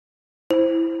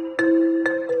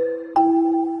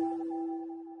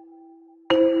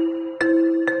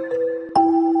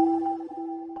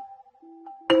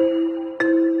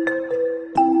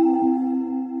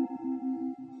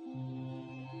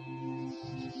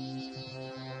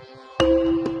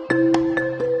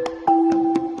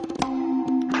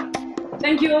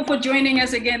Thank you all for joining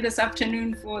us again this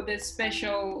afternoon for this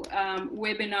special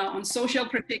webinar on social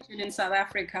protection in South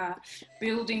Africa,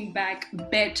 Building Back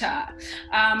Better.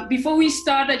 Before we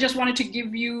start, I just wanted to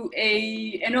give you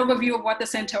an overview of what the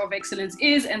Center of Excellence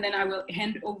is, and then I will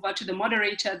hand over to the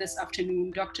moderator this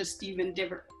afternoon, Dr. Stephen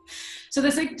Devereux. So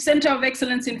the Center of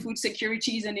Excellence in Food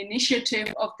Security is an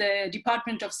initiative of the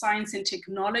Department of Science and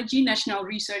Technology, National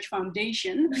Research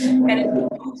Foundation, and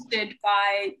it's hosted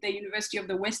by the University of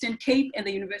the Western Cape and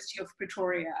the University of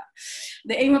Pretoria.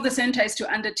 The aim of the center is to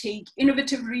undertake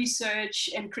innovative research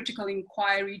and critical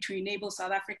inquiry to enable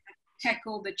South Africa to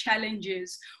tackle the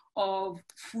challenges of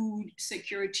food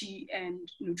security and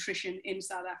nutrition in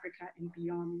South Africa and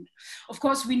beyond. Of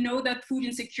course, we know that food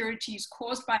insecurity is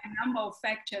caused by a number of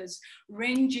factors,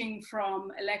 ranging from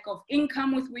a lack of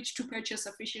income with which to purchase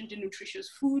sufficient and nutritious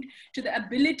food, to the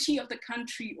ability of the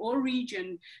country or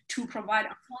region to provide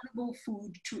affordable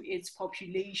food to its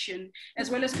population, as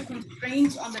well as to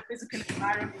constraints on the physical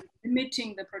environment,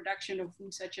 limiting the production of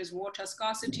food, such as water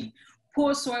scarcity,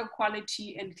 poor soil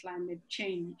quality, and climate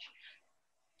change.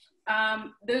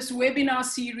 This webinar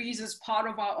series is part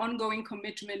of our ongoing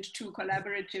commitment to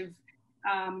collaborative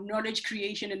knowledge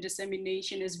creation and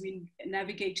dissemination as we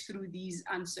navigate through these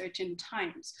uncertain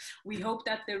times. We hope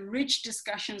that the rich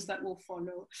discussions that will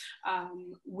follow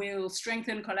will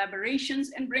strengthen collaborations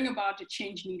and bring about a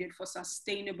change needed for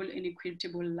sustainable and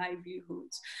equitable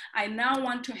livelihoods. I now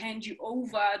want to hand you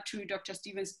over to Dr.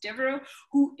 Stephen Devereux,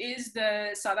 who is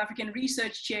the South African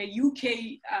Research Chair,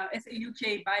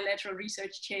 SA-UK Bilateral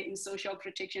Research Chair in Social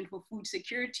Protection for Food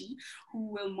Security,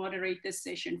 who will moderate this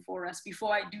session for us.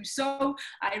 Before I do so,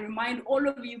 I remind all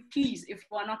of you, please, if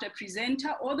you are not a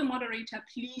presenter or the moderator,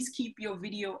 please keep your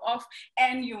video off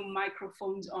and your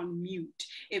microphones on mute.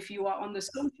 If you are on the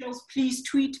socials, please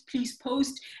tweet, please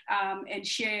post, and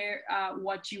share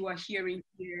what you are hearing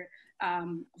here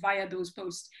via those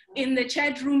posts. In the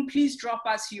chat room, please drop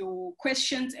us your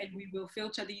questions and we will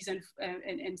filter these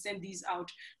and send these out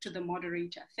to the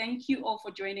moderator. Thank you all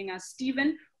for joining us.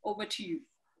 Stephen, over to you.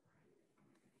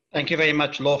 Thank you very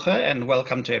much, Loche, and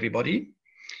welcome to everybody.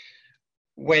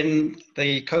 When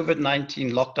the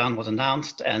COVID-19 lockdown was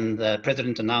announced and the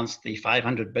President announced the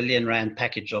 500 billion Rand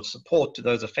package of support to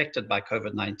those affected by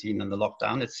COVID-19 and the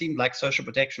lockdown, it seemed like social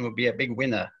protection would be a big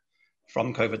winner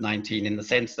from COVID-19 in the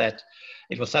sense that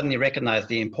it will suddenly recognize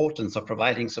the importance of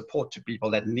providing support to people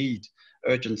that need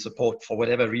urgent support for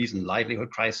whatever reason, livelihood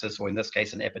crisis, or in this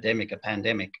case, an epidemic, a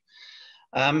pandemic.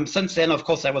 Since then, of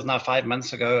course, that was now 5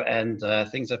 months ago, and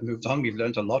things have moved on. We've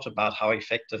learned a lot about how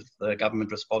effective the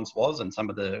government response was and some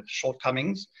of the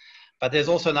shortcomings. But there's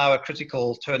also now a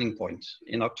critical turning point.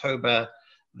 In October,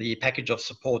 the package of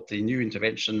support, the new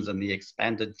interventions and the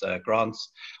expanded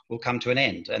grants will come to an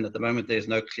end. And at the moment, there's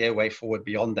no clear way forward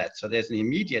beyond that. So there's an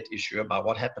immediate issue about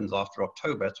what happens after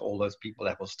October to all those people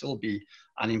that will still be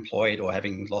unemployed or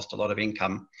having lost a lot of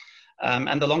income.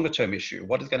 And the longer term issue,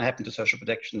 what is going to happen to social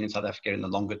protection in South Africa in the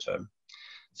longer term?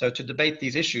 So to debate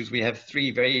these issues, we have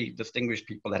three very distinguished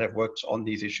people that have worked on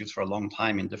these issues for a long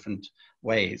time in different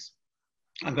ways.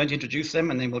 I'm going to introduce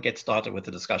them and then we'll get started with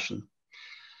the discussion.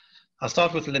 I'll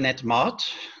start with Lynette Mart.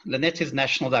 Lynette is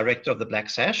National Director of the Black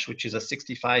Sash, which is a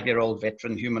 65-year-old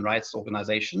veteran human rights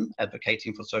organization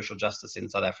advocating for social justice in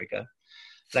South Africa.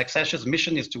 Black Sash's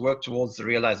mission is to work towards the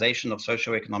realization of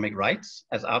socio-economic rights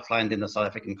as outlined in the South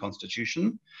African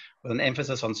Constitution, with an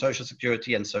emphasis on social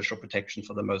security and social protection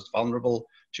for the most vulnerable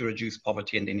to reduce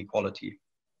poverty and inequality.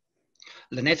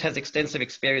 Lynette has extensive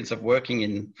experience of working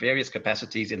in various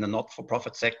capacities in the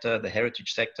not-for-profit sector, the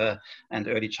heritage sector, and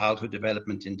early childhood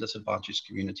development in disadvantaged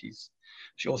communities.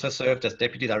 She also served as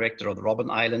Deputy Director of the Robben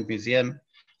Island Museum,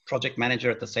 Project Manager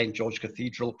at the St. George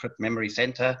Cathedral Crypt Memory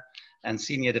Center, and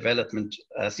Senior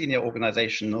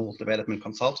Organizational Development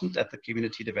Consultant at the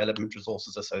Community Development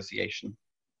Resources Association.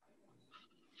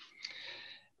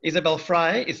 Isabel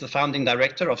Fry is the Founding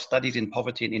Director of Studies in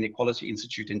Poverty and Inequality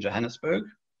Institute in Johannesburg.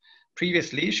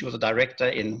 Previously, she was a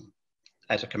director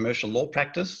at a commercial law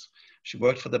practice. She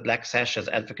worked for the Black Sash as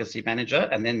advocacy manager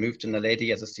and then moved to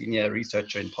Naledi as a senior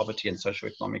researcher in poverty and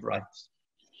socioeconomic rights.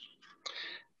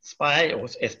 SPI, or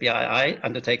SBII,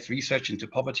 undertakes research into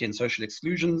poverty and social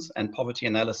exclusions and poverty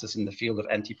analysis in the field of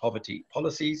anti-poverty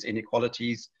policies,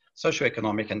 inequalities,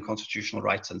 socioeconomic and constitutional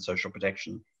rights and social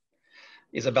protection.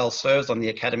 Isabel serves on the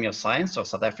Academy of Science of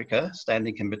South Africa,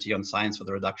 Standing Committee on Science for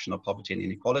the Reduction of Poverty and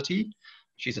Inequality.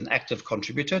 She's an active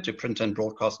contributor to print and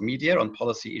broadcast media on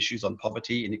policy issues on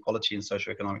poverty, inequality, and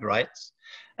socioeconomic rights.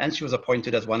 And she was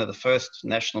appointed as one of the first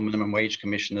National Minimum Wage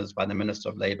Commissioners by the Minister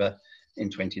of Labour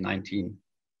in 2019.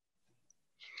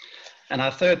 And our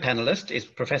third panelist is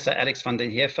Professor Alex van der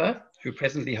Heever, who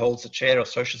presently holds the Chair of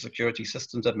Social Security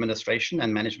Systems Administration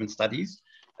and Management Studies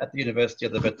at the University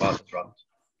of the Witwatersrand.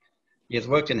 He has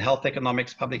worked in health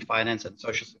economics, public finance, and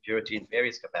social security in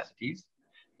various capacities,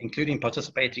 including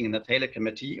participating in the Taylor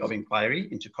Committee of Inquiry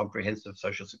into Comprehensive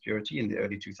Social Security in the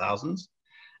early 2000s,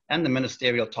 and the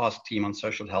Ministerial Task Team on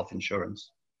Social Health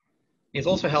Insurance. He has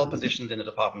also held positions in the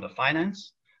Department of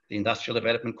Finance, the Industrial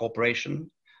Development Corporation,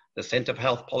 the Center for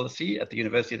Health Policy at the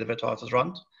University of the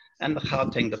Witwatersrand, and the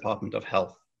Gauteng Department of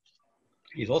Health.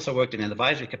 He's also worked in an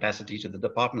advisory capacity to the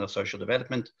Department of Social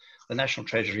Development, the National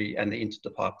Treasury, and the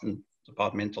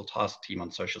Interdepartmental Task Team on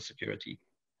Social Security.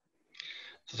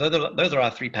 So those are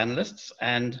our three panelists,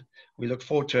 and we look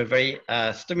forward to a very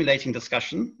stimulating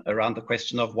discussion around the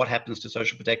question of what happens to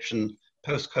social protection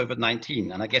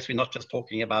post-COVID-19. And I guess we're not just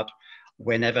talking about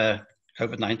whenever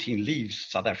COVID-19 leaves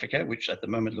South Africa, which at the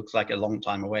moment looks like a long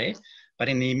time away, but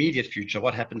in the immediate future,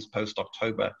 what happens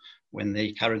post-October when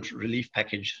the current relief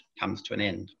package comes to an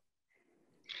end?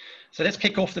 So let's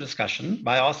kick off the discussion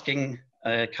by asking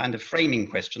a kind of framing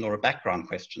question or a background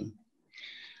question.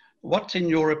 What, in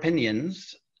your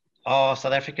opinions, are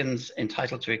South Africans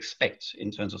entitled to expect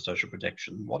in terms of social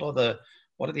protection? What are the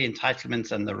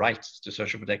entitlements and the rights to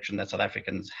social protection that South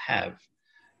Africans have?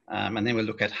 And then we'll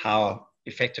look at how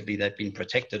effectively they've been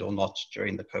protected or not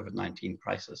during the COVID-19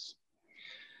 crisis.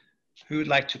 Who would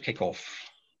like to kick off?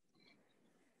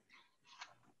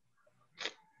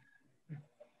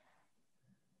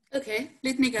 Okay,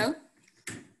 let me go.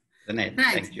 Right.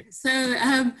 Thank you. So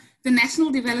the National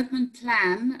Development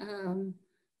Plan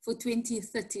for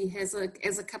 2030 has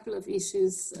a couple of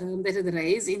issues that it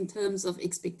raised in terms of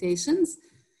expectations.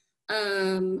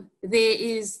 There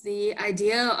is the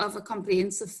idea of a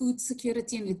comprehensive food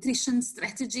security and nutrition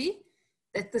strategy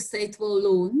that the state will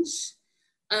launch.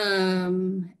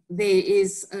 There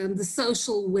is the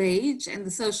social wage, and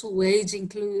the social wage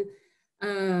include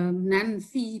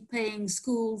non-fee paying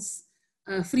schools,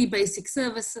 free basic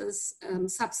services,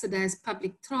 subsidized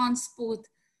public transport,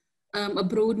 a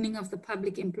broadening of the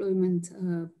public employment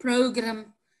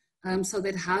program so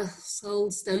that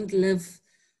households don't live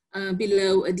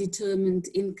below a determined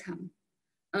income.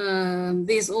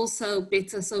 There's also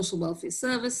better social welfare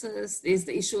services. There's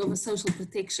the issue of a social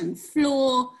protection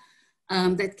floor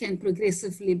that can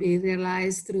progressively be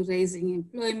realized through rising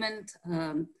employment,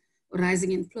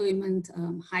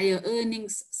 higher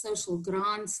earnings, social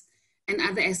grants, and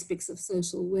other aspects of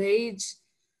social wage.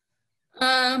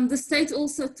 The state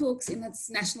also talks in its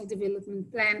National Development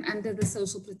Plan under the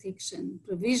social protection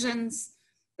provisions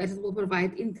that it will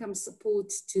provide income support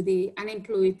to the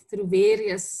unemployed through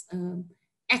various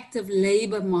active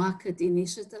labor market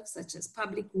initiatives such as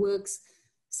public works,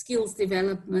 skills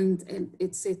development, and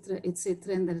et cetera,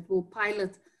 and that it will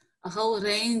pilot a whole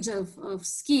range of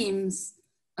schemes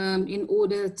in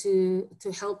order to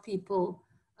help people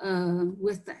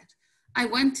with that. I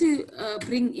want to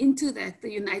bring into that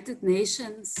the United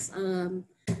Nations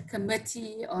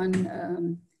Committee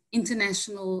on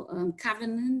International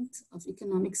Covenant of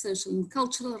Economic, Social and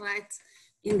Cultural Rights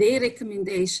in their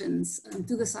recommendations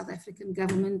to the South African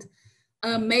government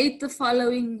made the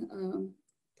following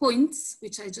points,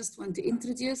 which I just want to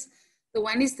introduce. The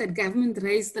one is that government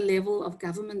raise the level of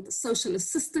government social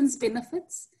assistance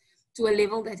benefits to a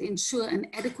level that ensure an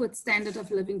adequate standard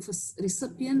of living for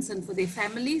recipients and for their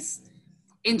families.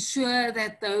 Ensure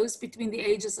that those between the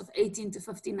ages of 18 to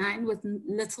 59 with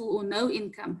little or no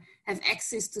income have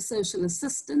access to social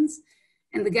assistance.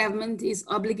 And the government is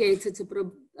obligated to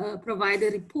provide a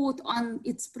report on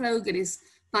its progress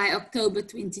by October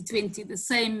 2020, the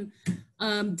same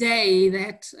day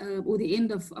that, or the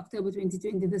end of October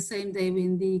 2020, the same day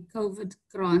when the COVID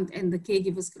grant and the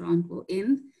caregivers grant will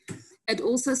end. It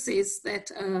also says that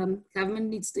government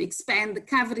needs to expand the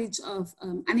coverage of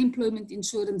unemployment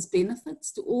insurance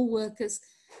benefits to all workers,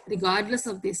 regardless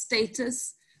of their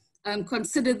status.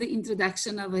 Consider the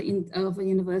introduction of a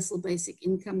universal basic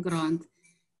income grant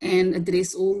and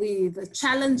address all the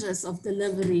challenges of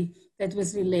delivery that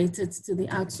was related to the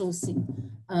outsourcing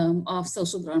of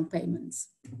social grant payments.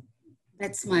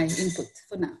 That's my input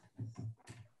for now.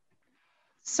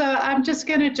 So I'm just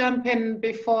going to jump in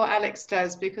before Alex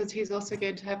does, because he's also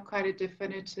going to have quite a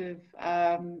definitive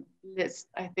list,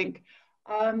 I think.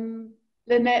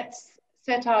 Lynette's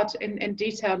set out in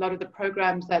detail a lot of the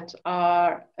programs that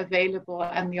are available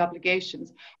and the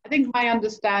obligations. I think my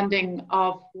understanding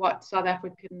of what South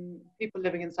African people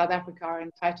living in South Africa are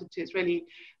entitled to is really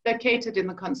located in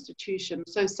the Constitution.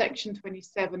 So Section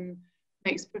 27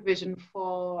 makes provision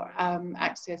for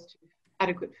access to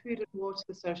adequate food and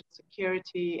water, social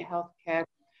security, healthcare.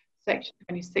 Section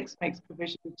 26 makes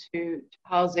provision to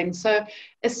housing. So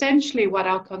essentially what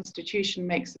our constitution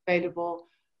makes available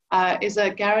is a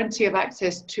guarantee of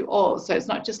access to all. So it's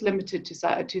not just limited to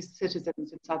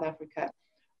citizens in South Africa,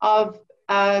 of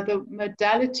the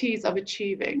modalities of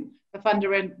achieving the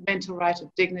fundamental right of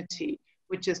dignity,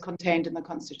 which is contained in the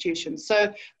Constitution.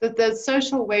 So the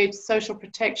social wage, social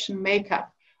protection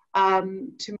makeup,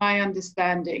 to my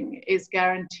understanding, is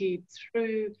guaranteed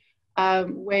through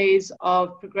ways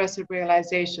of progressive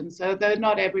realization. So though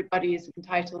not everybody is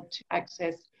entitled to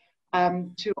access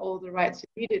to all the rights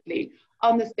immediately,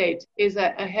 on the state is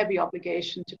a heavy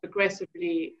obligation to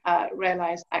progressively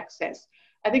realize access.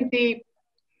 I think the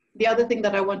other thing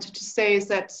that I wanted to say is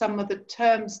that some of the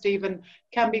terms, Stephen,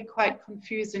 can be quite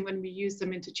confusing when we use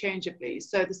them interchangeably.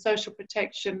 So the social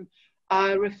protection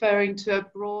referring to a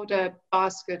broader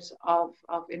basket of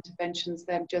interventions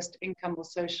than just income or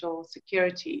social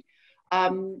security.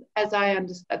 As I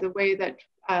understand, the way that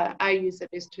I use it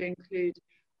is to include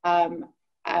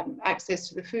access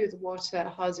to the food, water,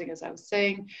 housing, as I was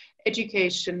saying,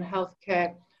 education,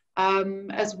 healthcare,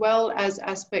 as well as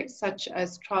aspects such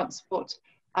as transport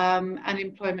and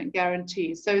employment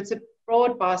guarantees. So it's a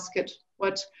broad basket.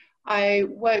 What I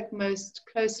work most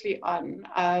closely on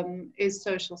is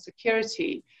social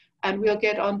security, and we'll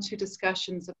get on to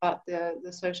discussions about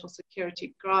the social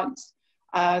security grants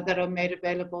that are made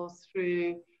available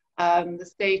through the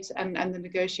state and the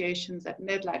negotiations at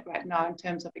NEDLAC right now in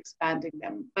terms of expanding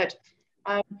them. But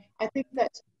I think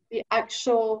that the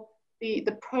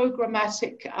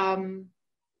programmatic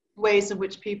ways in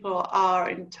which people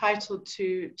are entitled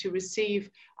to receive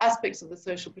aspects of the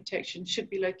social protection should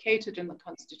be located in the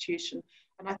Constitution.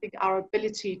 And I think our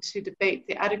ability to debate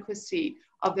the adequacy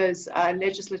of those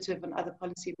legislative and other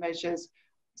policy measures,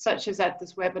 such as at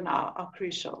this webinar, are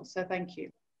crucial. So thank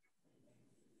you.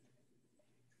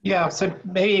 Yeah, so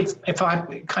maybe if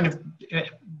I kind of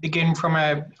begin from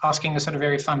asking a sort of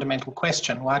very fundamental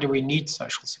question: why do we need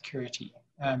social security?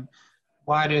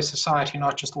 Why does society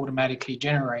not just automatically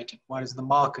generate it? Why does the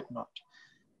market not?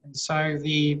 And so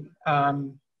the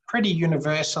pretty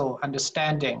universal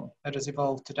understanding that has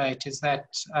evolved to date is that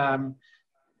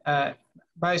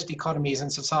most economies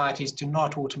and societies do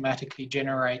not automatically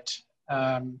generate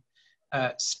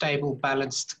stable,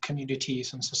 balanced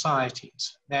communities and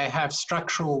societies. They have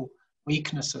structural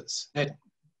weaknesses that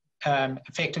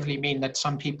effectively mean that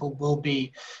some people will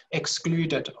be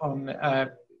excluded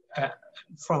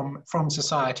from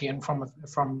society and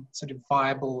from sort of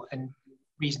viable and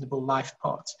reasonable life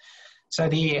paths. So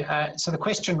the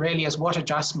question really is, what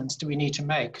adjustments do we need to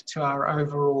make to our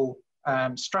overall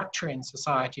structure in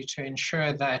society to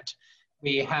ensure that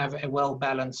we have a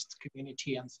well-balanced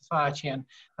community and society? And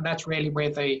that's really where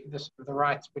the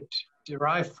rights would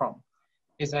derive from,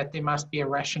 is that there must be a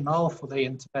rationale for the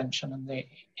intervention, and the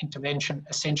intervention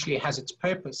essentially has its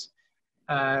purpose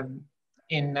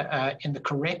in the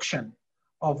correction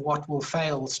of what will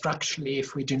fail structurally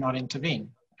if we do not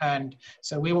intervene. And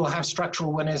so we will have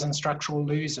structural winners and structural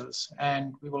losers,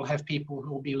 and we will have people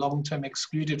who will be long-term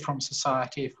excluded from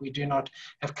society if we do not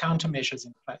have countermeasures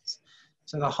in place.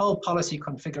 So the whole policy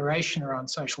configuration around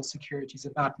social security is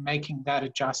about making that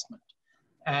adjustment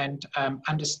and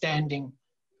understanding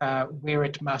where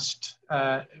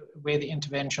the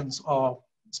interventions are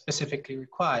specifically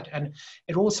required. And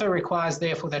it also requires,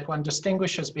 therefore, that one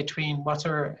distinguishes between what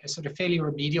are sort of fairly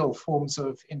remedial forms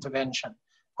of intervention,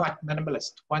 quite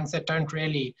minimalist, ones that don't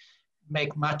really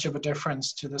make much of a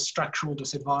difference to the structural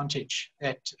disadvantage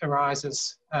that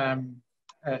arises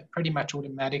pretty much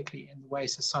automatically in the way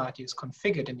society is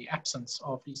configured in the absence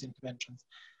of these interventions.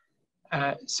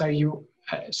 So the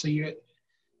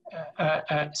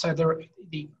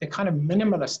kind of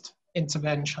minimalist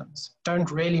interventions don't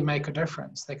really make a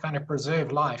difference. They kind of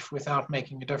preserve life without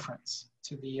making a difference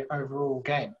to the overall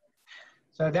game.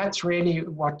 So that's really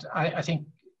what I think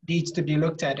needs to be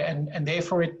looked at, and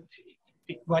therefore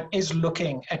what is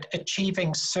looking at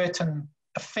achieving certain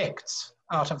effects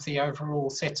out of the overall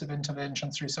sets of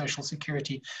interventions through social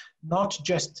security, not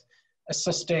just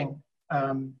assisting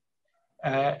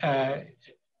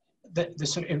the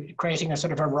sort of creating a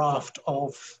sort of a raft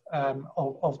of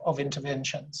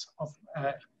interventions.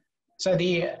 And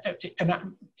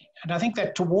I think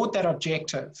that toward that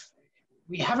objective,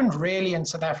 we haven't really in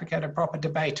South Africa had a proper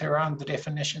debate around the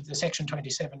definition, the Section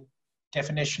 27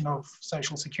 definition of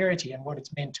social security and what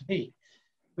it's meant to be.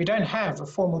 We don't have a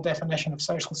formal definition of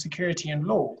social security in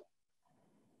law.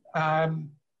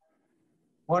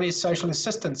 What is social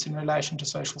assistance in relation to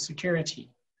social security?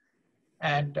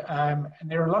 And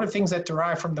there are a lot of things that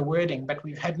derive from the wording, but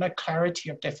we've had no clarity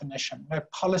of definition, no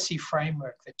policy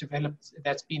framework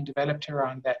that's been developed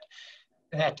around that.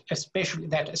 That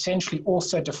essentially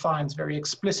also defines very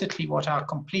explicitly what our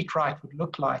complete right would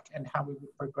look like and how we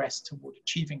would progress toward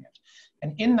achieving it.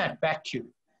 And in that vacuum,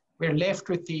 we're left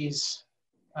with these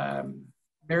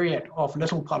myriad of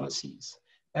little policies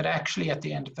that actually at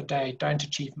the end of the day don't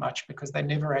achieve much because they're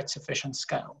never at sufficient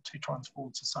scale to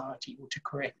transform society or to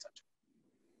correct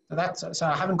it. So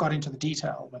I haven't got into the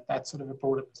detail, but that's sort of a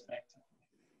broader perspective.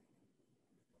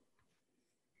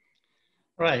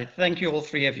 Right, thank you all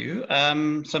three of you.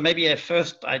 So maybe a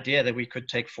first idea that we could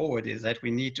take forward is that we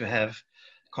need to have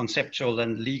conceptual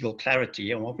and legal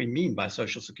clarity on what we mean by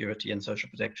social security and social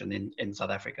protection in South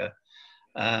Africa.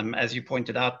 As you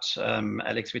pointed out,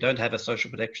 Alex, we don't have a social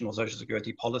protection or social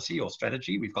security policy or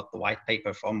strategy. We've got the white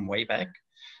paper from way back.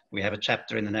 We have a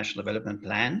chapter in the National Development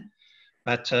Plan.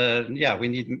 But yeah, we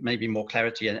need maybe more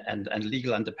clarity and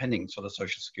legal underpinnings for the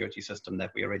social security system that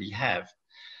we already have.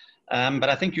 But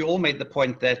I think you all made the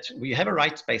point that we have a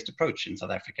rights-based approach in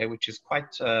South Africa, which is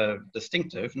quite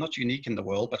distinctive, not unique in the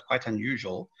world, but quite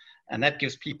unusual. And that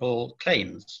gives people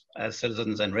claims. As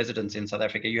citizens and residents in South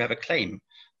Africa, you have a claim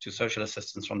to social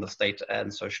assistance from the state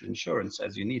and social insurance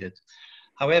as you need it.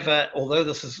 However, although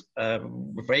this is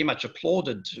very much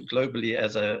applauded globally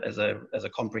as a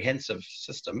comprehensive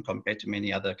system compared to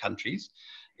many other countries,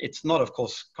 it's not, of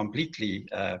course, completely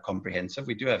comprehensive.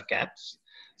 We do have gaps.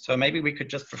 So maybe we could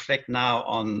just reflect now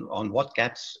on what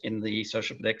gaps in the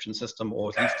social protection system,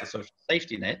 or at least the social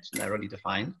safety net, narrowly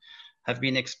defined, have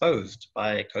been exposed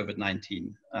by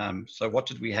COVID-19. So what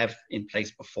did we have in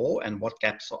place before, and what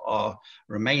gaps are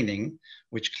remaining,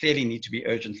 which clearly need to be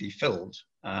urgently filled,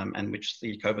 and which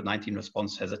the COVID-19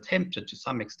 response has attempted to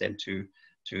some extent to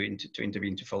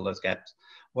intervene to fill those gaps.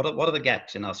 What are the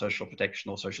gaps in our social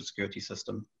protection or social security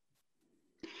system?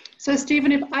 So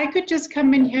Stephen, if I could just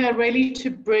come in here really to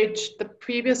bridge the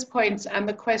previous points and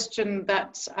the question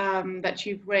that, that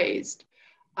you've raised.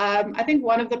 I think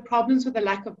one of the problems with the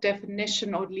lack of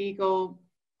definition or legal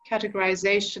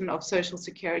categorization of social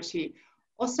security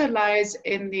also lies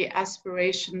in the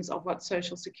aspirations of what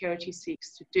social security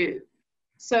seeks to do.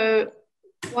 So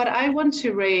what I want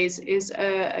to raise is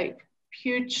a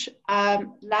huge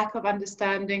lack of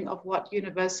understanding of what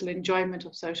universal enjoyment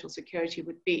of social security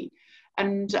would be.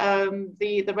 And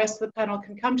the rest of the panel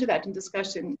can come to that in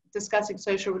discussing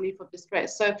social relief of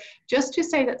distress. So just to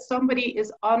say that somebody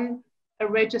is on a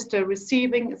register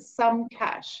receiving some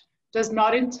cash does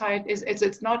not entitle,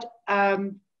 it's not,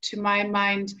 to my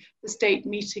mind, the state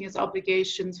meeting its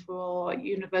obligations for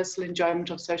universal enjoyment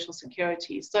of social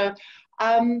security. So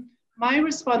my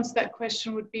response to that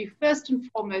question would be, first and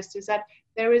foremost, is that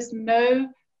there is no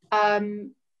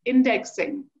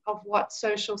indexing of what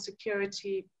social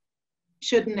security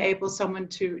should enable someone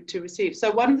to receive. So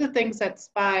one of the things that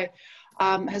SPI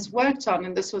has worked on,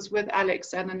 and this was with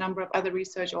Alex and a number of other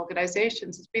research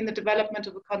organizations, has been the development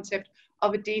of a concept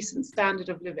of a decent standard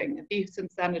of living, a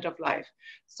decent standard of life.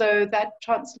 So that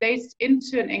translates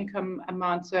into an income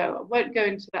amount. So I won't go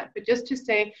into that, but just to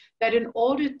say that in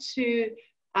order to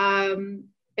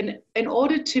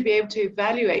be able to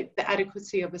evaluate the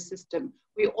adequacy of a system,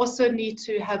 we also need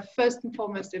to have first and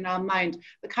foremost in our mind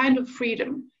the kind of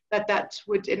freedom that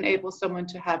would enable someone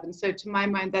to have. And so to my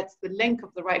mind, that's the link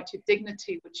of the right to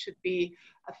dignity, which should be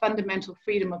a fundamental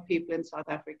freedom of people in South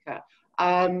Africa.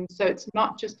 So it's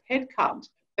not just headcount,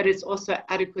 but it's also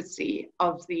adequacy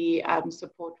of the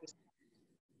support.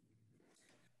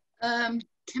 Can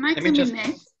I come in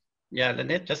there? Yeah,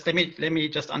 Lynette, just let me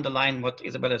just underline what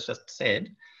Isabella has just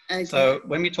said. Okay. So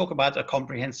when we talk about a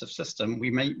comprehensive system, we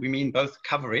mean both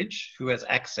coverage, who has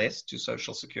access to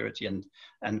social security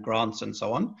and grants and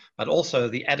so on, but also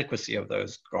the adequacy of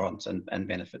those grants and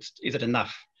benefits. Is it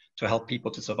enough to help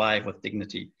people to survive with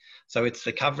dignity? So it's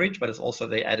the coverage, but it's also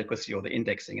the adequacy, or the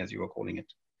indexing, as you were calling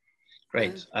it.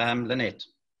 Great. Lynette.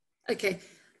 Okay.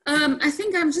 I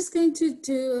think I'm just going to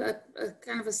do a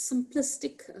kind of a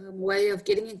simplistic way of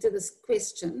getting into this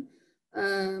question.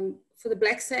 For the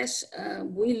Black Sash,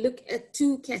 we look at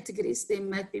two categories. There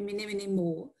might be many, many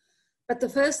more. But the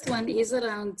first one is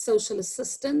around social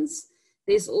assistance.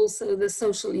 There's also the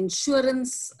social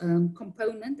insurance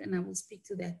component, and I will speak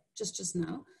to that just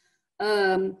now.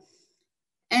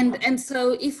 And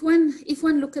so if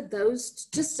one look at those,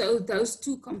 just so those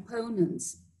two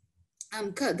components,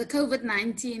 the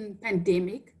COVID-19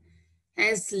 pandemic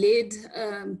has led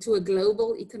to a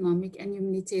global economic and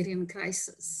humanitarian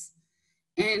crisis.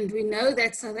 And we know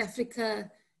that South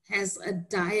Africa has a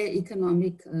dire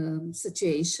economic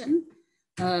situation.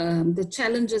 The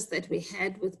challenges that we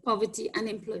had with poverty,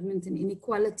 unemployment, and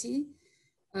inequality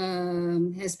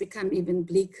has become even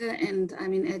bleaker. And I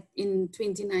mean, in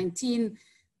 2019,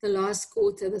 the last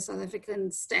quarter, the South African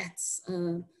stats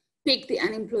pegged the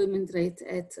unemployment rate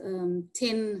at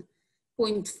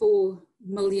 10.4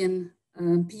 million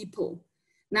people.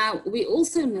 Now, we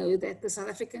also know that the South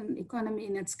African economy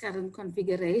in its current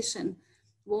configuration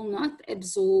will not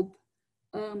absorb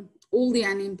all the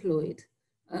unemployed.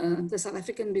 The South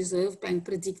African Reserve Bank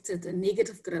predicted a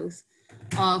negative growth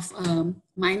of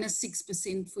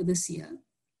 -6% for this year.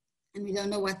 And we don't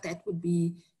know what that would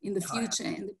be in the future.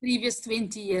 In the previous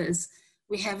 20 years,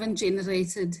 we haven't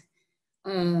generated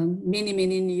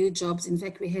many new jobs. In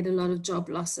fact, we had a lot of job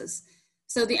losses.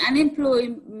 So the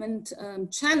unemployment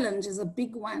challenge is a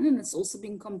big one, and it's also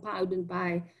been compounded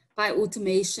by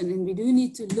automation, and we do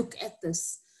need to look at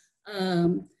this.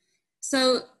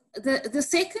 So the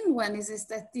second one is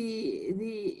that the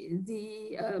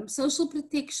social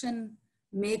protection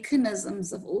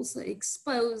mechanisms have also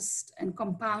exposed and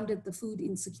compounded the food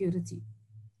insecurity.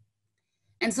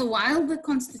 And so while the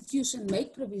Constitution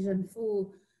made provision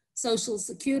for social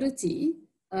security,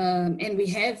 and we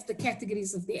have the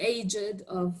categories of the aged,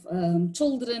 of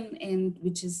children, and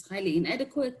which is highly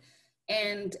inadequate,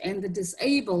 and the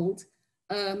disabled,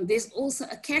 there's also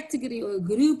a category or a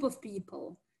group of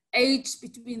people aged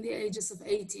between the ages of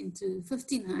 18 to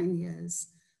 59 years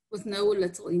with no or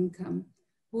little income,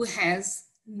 who has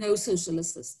no social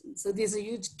assistance. So there's a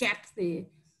huge gap there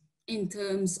in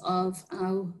terms of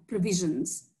our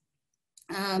provisions.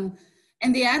 And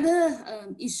the other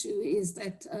issue is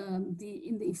that in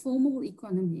the informal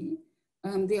economy,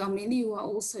 there are many who are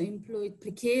also employed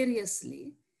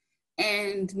precariously,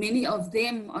 and many of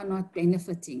them are not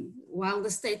benefiting. While the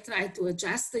state tried to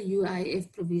adjust the UIF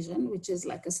provision, which is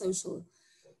like a social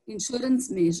insurance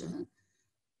measure,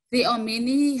 there are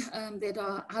many that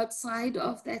are outside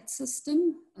of that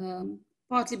system,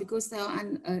 partly because they are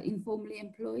informally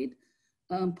employed,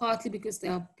 partly because they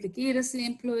are precariously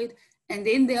employed, and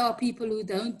then there are people who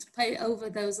don't pay over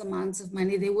those amounts of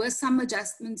money. There were some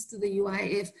adjustments to the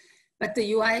UIF, but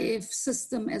the UIF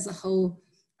system as a whole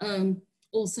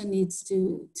also needs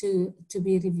to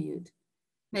be reviewed.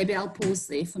 Maybe I'll pause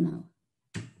there for now.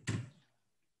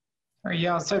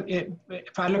 Yeah, so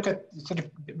if I look at, sort of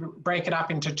break it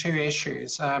up into two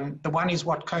issues, the one is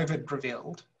what COVID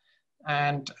revealed,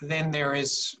 and then there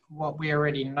is what we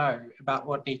already know about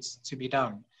what needs to be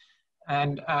done.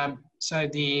 And so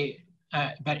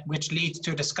which leads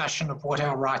to a discussion of what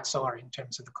our rights are in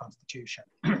terms of the Constitution,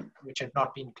 which have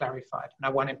not been clarified. And I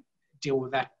want to deal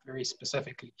with that very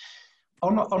specifically.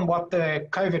 On what the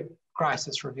COVID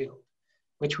crisis revealed,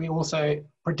 which we also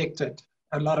predicted,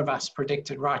 a lot of us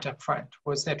predicted right up front,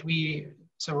 was that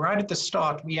so right at the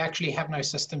start, we actually have no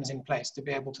systems in place to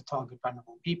be able to target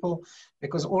vulnerable people,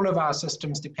 because all of our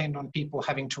systems depend on people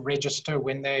having to register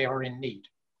when they are in need.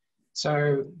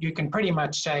 So you can pretty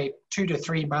much say 2 to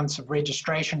 3 months of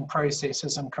registration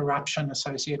processes and corruption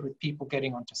associated with people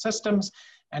getting onto systems,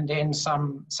 and then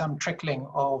some trickling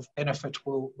of benefit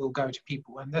will go to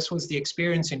people. And this was the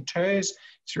experience in TERS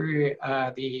through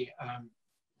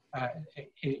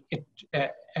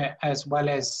as well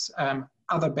as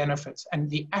other benefits. And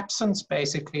the absence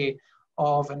basically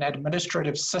of an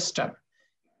administrative system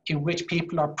in which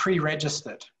people are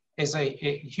pre-registered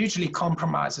it hugely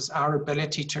compromises our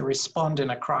ability to respond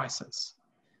in a crisis.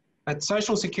 But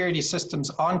social security systems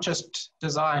aren't just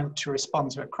designed to respond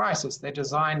to a crisis, they're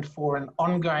designed for an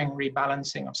ongoing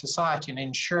rebalancing of society and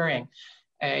ensuring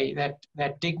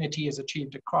that dignity is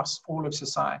achieved across all of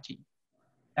society.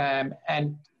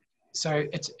 And so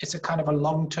it's a kind of a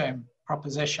long-term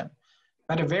proposition.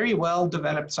 But a very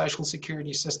well-developed social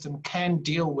security system can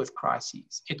deal with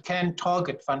crises. It can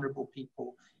target vulnerable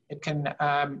people. It can,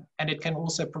 and it can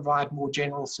also provide more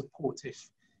general support if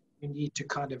you need to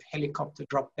kind of helicopter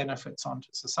drop benefits onto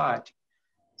society.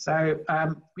 So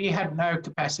we had no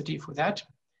capacity for that.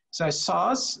 So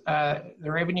SARS,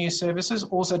 the revenue services,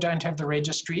 also don't have the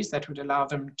registries that would allow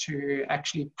them to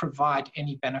actually provide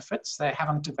any benefits. They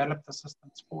haven't developed the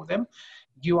systems for them.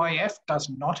 UIF does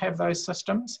not have those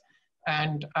systems.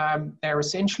 And they're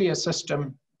essentially a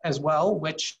system as well,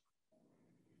 which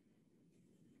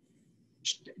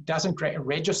doesn't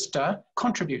register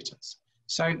contributors.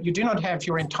 So you do not have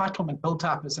your entitlement built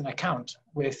up as an account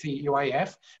with the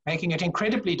UIF, making it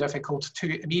incredibly difficult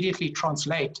to immediately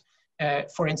translate,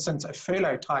 for instance, a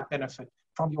furlough type benefit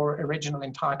from your original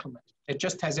entitlement. It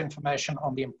just has information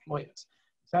on the employers.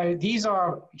 So these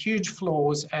are huge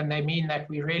flaws, and they mean that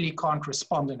we really can't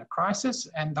respond in a crisis.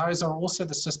 And those are also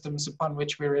the systems upon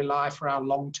which we rely for our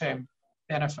long-term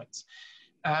benefits.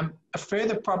 A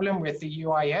further problem with the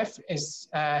UIF is,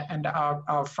 and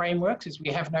our frameworks, is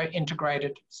we have no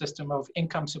integrated system of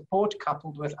income support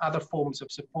coupled with other forms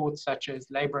of support such as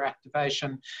labor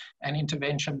activation and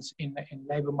interventions in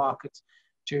labor markets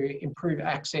to improve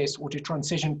access or to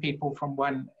transition people from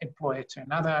one employer to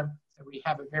another. So we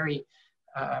have a very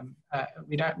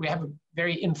we have a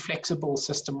very inflexible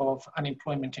system of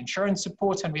unemployment insurance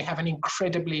support, and we have an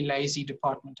incredibly lazy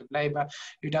Department of Labor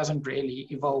who doesn't really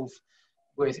evolve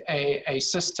with a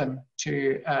system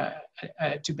to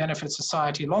benefit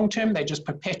society long term. They just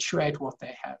perpetuate what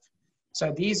they have.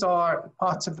 So these are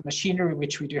parts of the machinery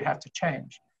which we do have to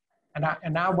change.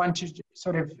 And I want to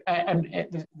sort of,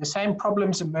 the same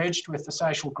problems emerged with the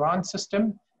social grant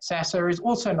system. SASSA is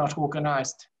also not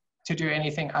organized to do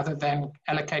anything other than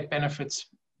allocate benefits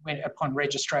upon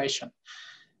registration.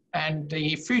 And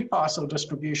the food parcel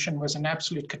distribution was an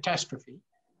absolute catastrophe,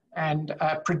 and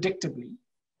predictably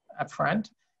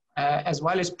upfront, as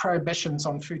well as prohibitions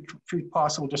on food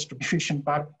parcel distribution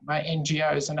by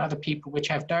NGOs and other people, which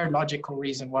have no logical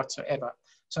reason whatsoever.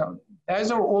 So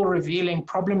those are all revealing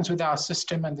problems with our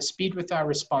system and the speed with our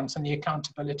response and the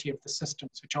accountability of the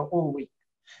systems, which are all weak.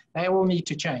 They all need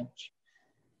to change.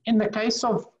 In the case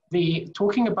of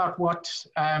talking about what,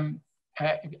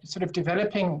 sort of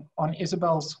developing on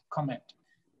Isabel's comment,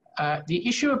 the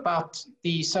issue about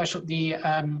the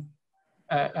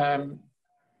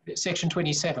Section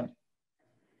 27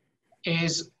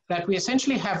 is that we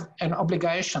essentially have an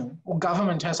obligation, or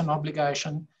government has an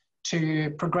obligation, to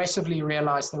progressively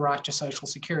realize the right to social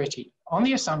security on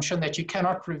the assumption that you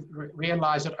cannot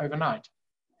realize it overnight.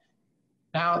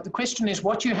 Now, the question is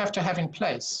what you have to have in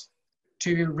place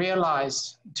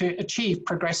to achieve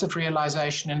progressive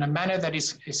realization in a manner that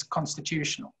is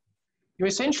constitutional. You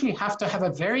essentially have to have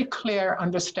a very clear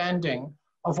understanding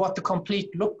of what the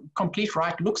complete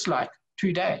right looks like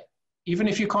today. Even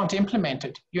if you can't implement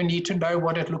it, you need to know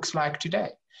what it looks like today,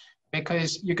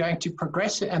 because you're going to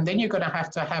progress it, and then you're going to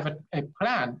have a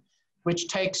plan which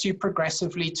takes you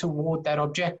progressively toward that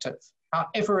objective,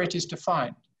 however it is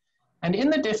defined. And in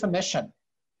the definition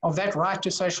of that right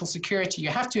to social security, you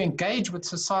have to engage with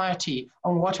society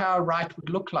on what our right would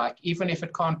look like, even if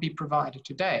it can't be provided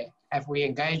today. Have we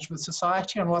engaged with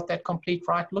society on what that complete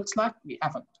right looks like? We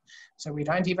haven't. So we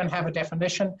don't even have a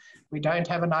definition. We don't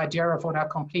have an idea of what our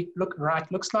complete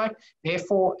right looks like.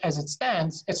 Therefore, as it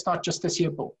stands, it's not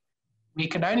justiciable. We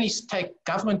can only take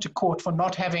government to court for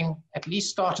not having at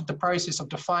least started the process of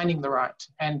defining the right.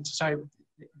 And so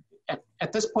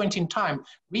at this point in time,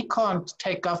 we can't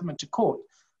take government to court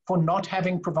for not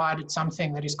having provided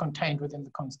something that is contained within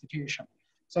the Constitution.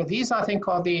 So these, I think,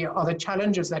 are the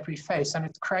challenges that we face, and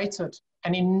it's created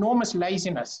an enormous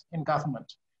laziness in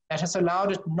government that has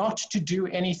allowed it not to do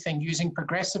anything using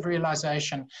progressive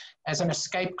realization as an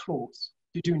escape clause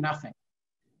to do nothing.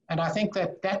 And I think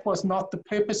that that was not the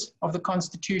purpose of the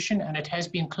Constitution, and it has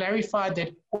been clarified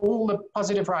that all the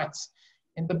positive rights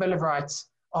in the Bill of Rights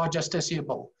are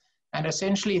justiciable. And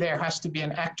essentially there has to be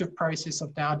an active process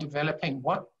of now developing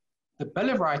what the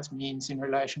Bill of Rights means in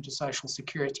relation to social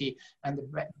security, and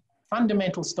the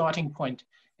fundamental starting point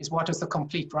is what does the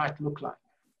complete right look like?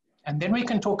 And then we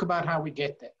can talk about how we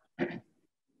get there.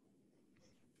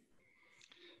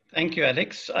 Thank you,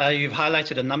 Alex. You've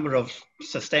highlighted a number of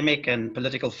systemic and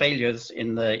political failures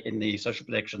in the social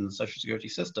protection, social security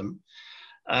system.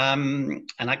 And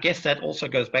I guess that also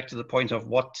goes back to the point of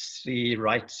what's the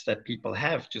rights that people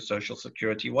have to social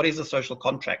security. What is a social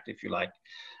contract, if you like?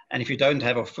 And if you don't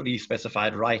have a fully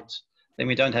specified right, then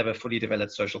we don't have a fully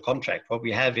developed social contract. What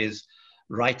we have is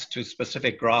rights to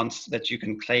specific grants that you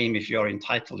can claim if you're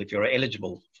entitled, if you're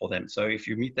eligible for them. So if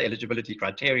you meet the eligibility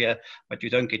criteria, but you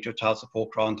don't get your child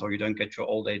support grant, or you don't get your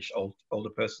older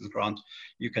person's grant,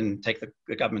 you can take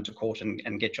the government to court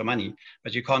and get your money.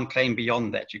 But you can't claim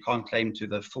beyond that. You can't claim to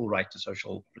the full right to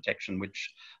social protection,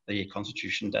 which the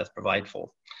Constitution does provide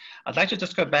for. I'd like to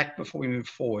just go back before we move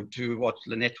forward to what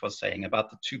Lynette was saying about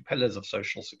the two pillars of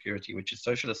social security, which is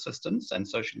social assistance and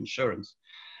social insurance.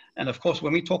 And of course,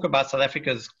 when we talk about South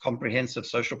Africa's comprehensive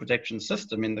social protection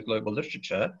system in the global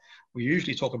literature, we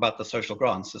usually talk about the social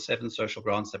grants, the 7 social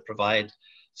grants that provide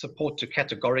support to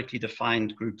categorically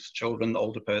defined groups, children,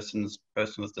 older persons,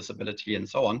 persons with disability, and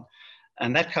so on.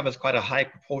 And that covers quite a high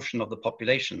proportion of the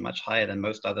population, much higher than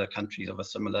most other countries of a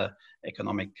similar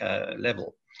economic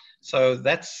level. So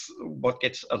that's what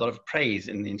gets a lot of praise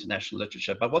in the international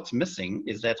literature. But what's missing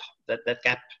is that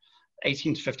gap,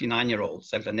 18 to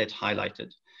 59-year-olds that Lynette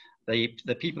highlighted.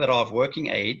 The people that are of working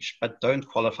age but don't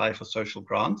qualify for social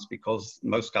grants, because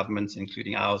most governments,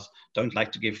 including ours, don't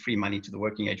like to give free money to the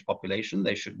working age population.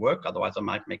 They should work, otherwise I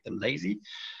might make them lazy.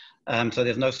 So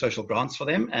there's no social grants for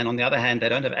them. And on the other hand, they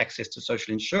don't have access to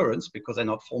social insurance because they're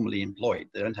not formally employed.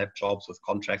 They don't have jobs with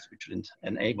contracts which would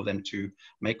enable them to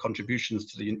make contributions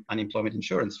to the unemployment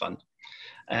insurance fund.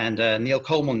 And Neil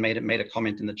Coleman made a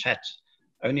comment in the chat.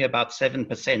 Only about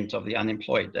 7% of the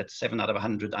unemployed, that's 7 out of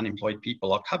 100 unemployed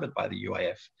people, are covered by the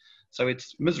UIF. So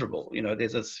it's miserable. You know,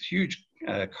 there's this huge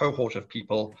cohort of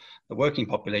people, the working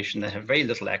population, that have very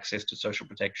little access to social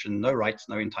protection, no rights,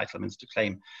 no entitlements to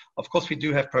claim. Of course, we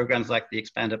do have programs like the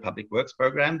Expanded Public Works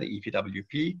Program, the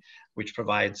EPWP, which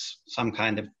provides some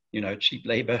kind of, you know, cheap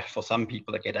labor for some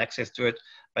people that get access to it,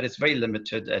 but it's very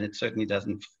limited and it certainly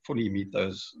doesn't fully meet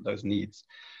those needs.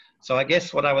 So I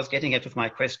guess what I was getting at with my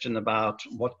question about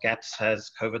what gaps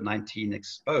has COVID-19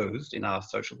 exposed in our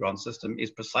social grant system is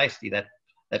precisely that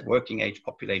working age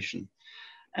population.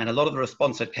 And a lot of the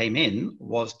response that came in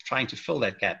was trying to fill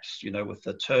that gaps, you know, with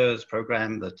the TERS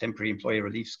program, the Temporary Employee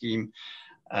Relief Scheme,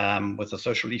 with the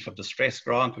Social Relief of Distress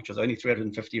grant, which was only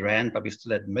 350 Rand, but we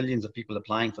still had millions of people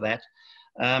applying for that.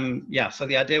 Yeah, so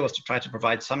the idea was to try to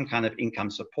provide some kind of income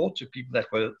support to people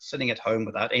that were sitting at home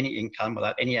without any income,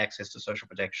 without any access to social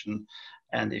protection.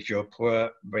 And if you're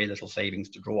poor, very little savings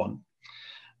to draw on.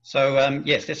 So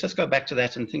yes, let's just go back to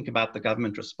that and think about the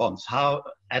government response. How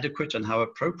adequate and how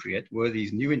appropriate were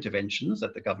these new interventions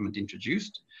that the government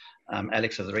introduced?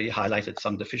 Alex has already highlighted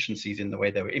some deficiencies in the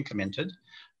way they were implemented,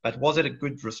 but was it a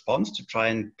good response to try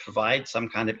and provide some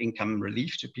kind of income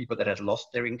relief to people that had lost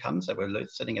their incomes, that were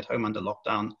sitting at home under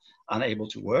lockdown, unable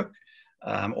to work,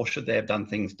 or should they have done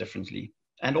things differently?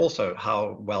 And also,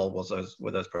 how well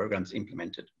were those programs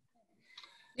implemented?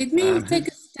 Let me take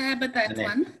a stab at that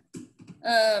one.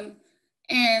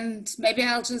 And maybe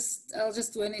I'll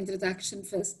just do an introduction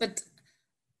first. But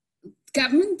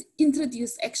government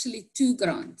introduced actually 2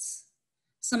 grants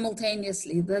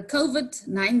simultaneously. The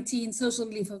COVID-19 Social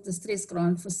Relief of Distress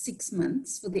grant for 6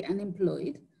 months for the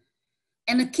unemployed,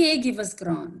 and a caregivers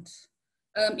grant.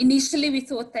 Initially, we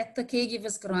thought that the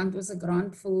caregivers grant was a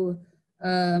grant for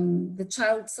the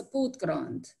child support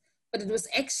grant, but it was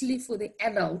actually for the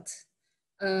adult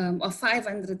of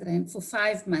 500 Rand for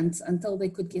 5 months until they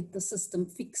could get the system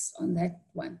fixed on that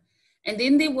one. And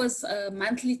then there was a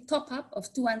monthly top up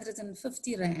of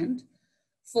 250 Rand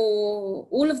for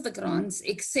all of the grants,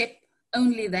 except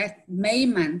only that May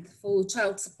month for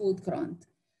child support grant.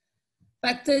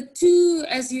 But the 2,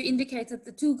 as you indicated,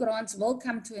 the 2 grants will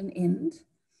come to an end.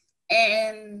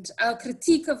 And our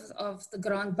critique of the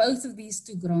grant, both of these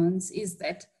 2 grants, is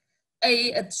that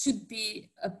A, it should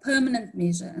be a permanent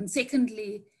measure, and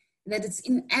secondly, that it's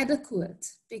inadequate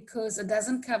because it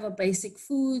doesn't cover basic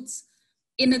foods,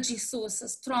 energy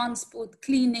sources, transport,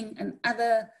 cleaning, and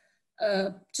other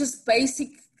just basic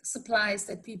supplies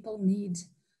that people need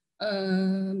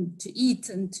to eat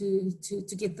and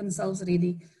to get themselves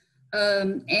ready.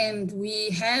 And we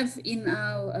have in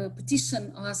our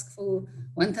petition asked for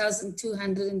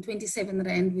 1,227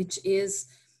 Rand, which is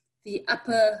the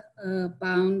upper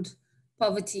bound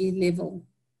poverty level.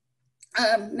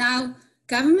 Now,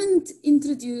 government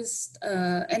introduced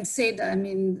and said, I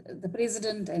mean, the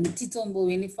president and Tito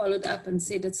Mboweni followed up and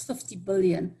said it's 50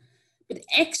 billion, but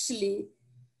actually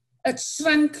it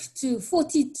shrunk to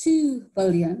 42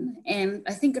 billion, and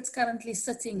I think it's currently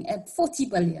sitting at 40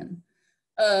 billion.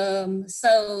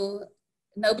 So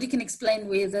nobody can explain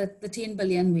where the 10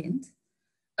 billion went.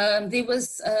 There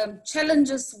was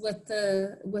challenges with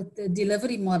the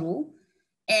delivery model,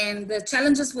 and the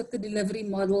challenges with the delivery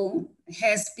model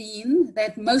has been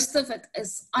that most of it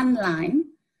is online,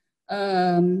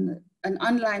 an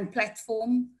online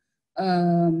platform.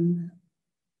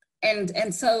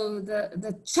 And so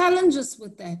the challenges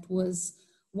with that was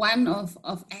one of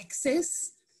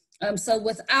access. So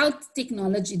without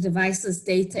technology, devices,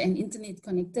 data, and internet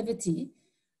connectivity,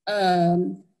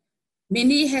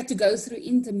 many had to go through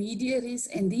intermediaries,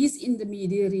 and these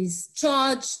intermediaries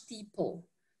charged people,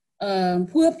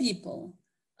 poor people,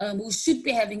 who should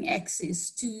be having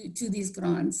access to these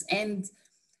grants. And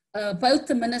both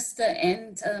the minister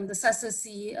and the SASSA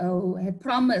CEO had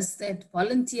promised that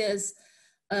volunteers,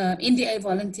 NDA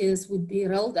volunteers, would be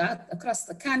rolled out across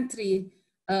the country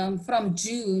from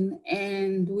June,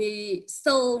 and we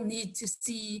still need to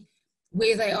see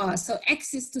where they are. So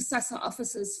access to SASSA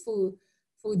offices for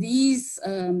these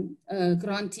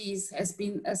grantees has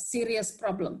been a serious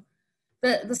problem.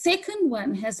 The second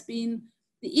one has been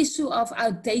the issue of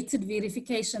outdated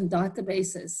verification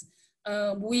databases.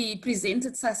 We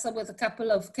presented SASSA with a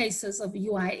couple of cases of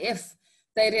UIF.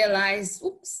 They realized,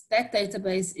 oops, that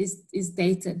database is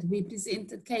dated. We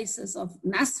presented cases of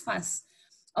NASFAS,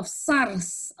 of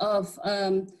SARS, of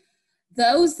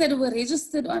Those that were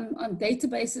registered on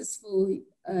databases for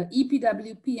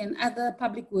EPWP and other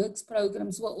public works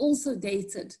programs were also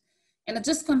dated. And it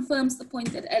just confirms the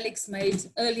point that Alex made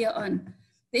earlier on.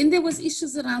 Then there was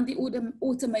issues around the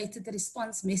automated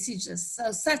response messages.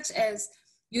 So such as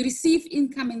you receive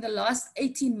income in the last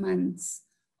 18 months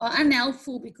are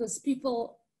unhelpful because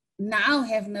people now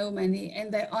have no money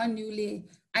and they are newly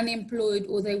unemployed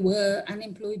or they were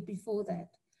unemployed before that.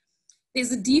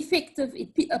 There's a defective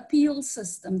appeal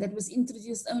system that was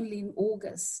introduced only in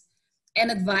August,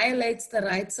 and it violates the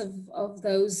rights of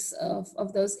those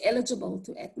eligible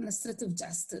to administrative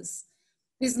justice.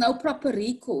 There's no proper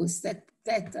recourse that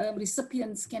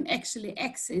recipients can actually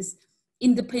access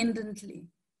independently.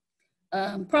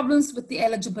 Problems with the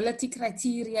eligibility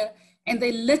criteria, and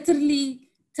they literally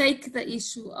take the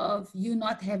issue of you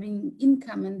not having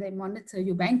income and they monitor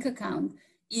your bank account,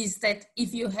 is that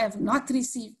if you have not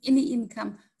received any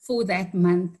income for that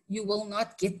month, you will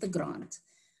not get the grant.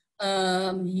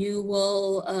 You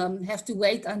will have to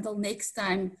wait until next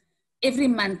time. Every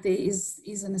month there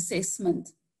is an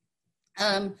assessment.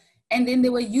 And then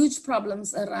there were huge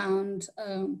problems around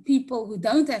people who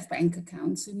don't have bank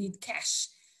accounts, who need cash.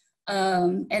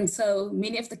 And so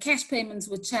many of the cash payments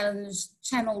were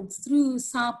channeled through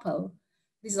SAPO,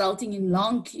 resulting in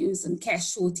long queues and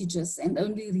cash shortages. And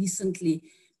only recently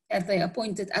have they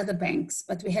appointed other banks,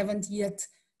 but we haven't yet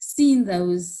seen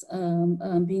those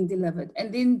being delivered.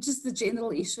 And then just the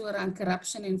general issue around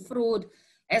corruption and fraud,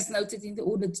 as noted in the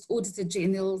Auditor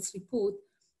General's report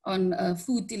on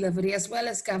food delivery, as well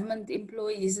as government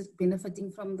employees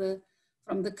benefiting from the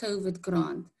COVID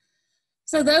grant.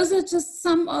 So those are just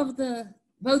some of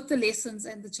both the lessons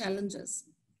and the challenges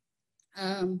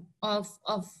of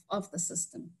the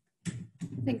system.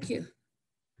 Thank you.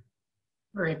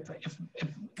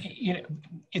 You know,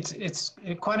 it's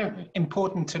quite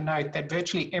important to note that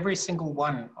virtually every single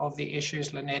one of the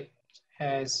issues Lynette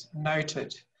has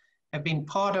noted have been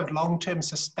part of long-term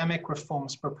systemic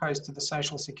reforms proposed to the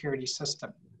social security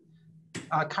system.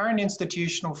 Our current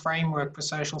institutional framework for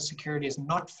social security is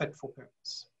not fit for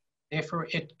purpose. Therefore,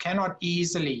 it cannot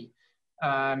easily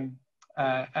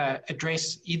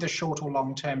address either short or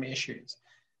long-term issues.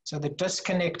 So the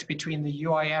disconnect between the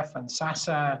UIF and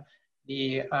SASSA,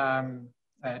 the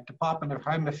Department of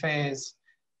Home Affairs,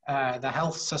 the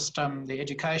health system, the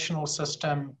educational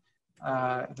system,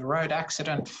 the road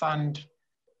accident fund,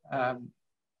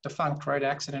 defunct road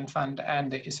accident fund,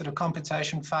 and the sort of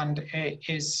compensation fund,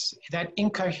 is that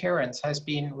incoherence has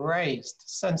been raised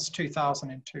since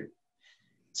 2002.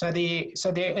 So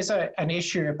there is an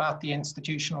issue about the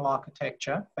institutional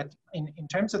architecture, but in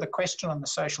terms of the question on the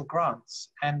social grants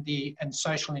and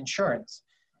social insurance,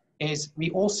 is we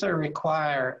also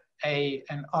require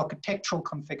an architectural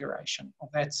configuration of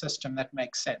that system that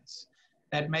makes sense,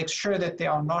 that makes sure that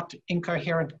there are not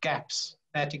incoherent gaps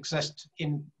that exist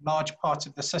in large parts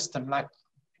of the system, like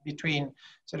between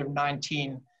sort of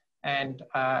 19 and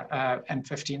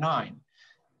 59.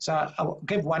 So I'll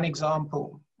give one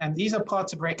example, and these are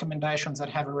parts of recommendations that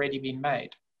have already been made.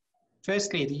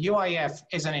 Firstly, the UIF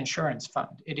is an insurance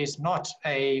fund. It is not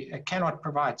it cannot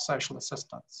provide social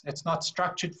assistance. It's not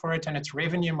structured for it, and its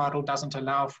revenue model doesn't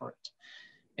allow for it.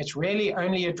 It really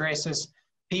only addresses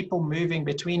people moving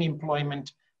between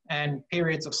employment and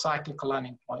periods of cyclical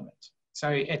unemployment. So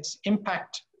its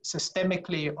impact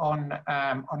systemically on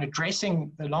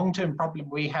addressing the long-term problem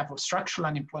we have of structural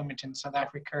unemployment in South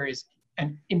Africa is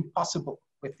impossible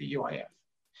with the UIF.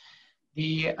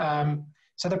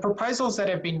 So the proposals that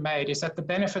have been made is that the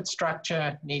benefit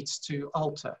structure needs to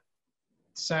alter.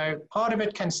 So part of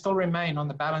it can still remain on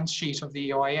the balance sheet of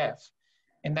the UIF,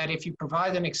 in that if you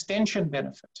provide an extension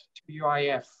benefit to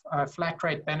UIF, a flat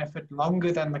rate benefit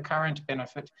longer than the current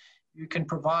benefit, you can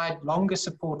provide longer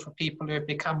support for people who have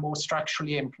become more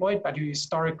structurally employed, but who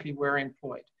historically were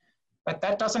employed. But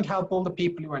that doesn't help all the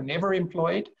people who are never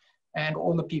employed and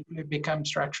all the people who become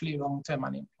structurally long-term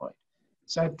unemployed.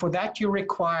 So for that, you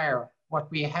require what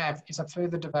we have is a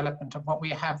further development of what we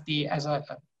have as a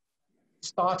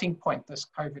starting point, this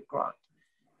COVID grant.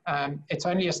 It's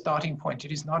only a starting point.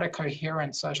 It is not a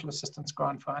coherent social assistance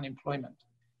grant for unemployment.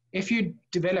 If you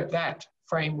develop that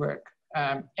framework,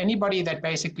 anybody that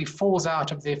basically falls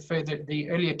out of the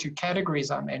earlier two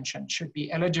categories I mentioned should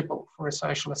be eligible for a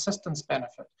social assistance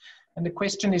benefit. And the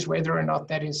question is whether or not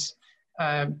that is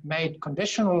made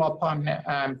conditional upon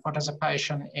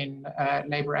participation in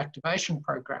labor activation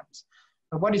programs.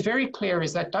 But what is very clear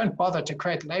is that don't bother to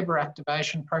create labor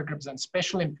activation programs and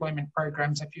special employment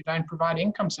programs if you don't provide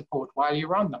income support while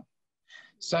you're on them.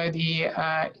 So the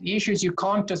issue is you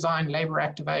can't design labor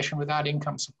activation without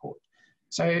income support.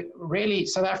 So really,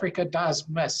 South Africa does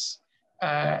miss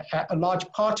a large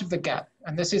part of the gap,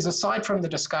 and this is aside from the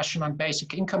discussion on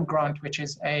basic income grant, which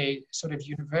is a sort of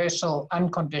universal,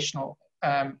 unconditional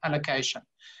allocation,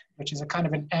 which is a kind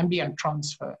of an ambient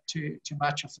transfer to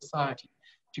much of society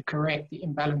to correct the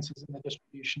imbalances in the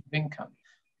distribution of income.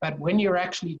 But when you're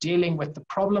actually dealing with the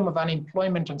problem of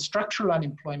unemployment and structural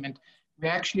unemployment, we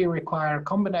actually require a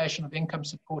combination of income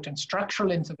support and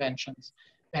structural interventions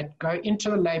that go into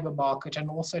the labor market and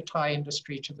also tie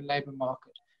industry to the labor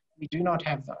market. We do not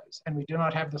have those, and we do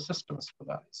not have the systems for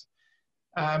those.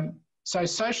 So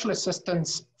social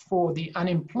assistance for the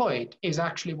unemployed is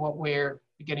actually what we're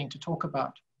beginning to talk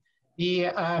about.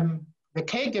 The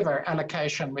caregiver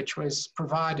allocation, which was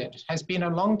provided, has been a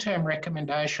long-term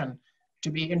recommendation to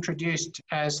be introduced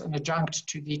as an adjunct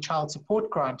to the child support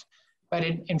grant, but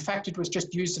in fact it was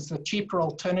just used as a cheaper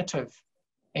alternative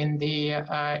in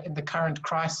the current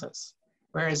crisis.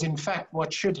 Whereas in fact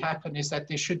what should happen is that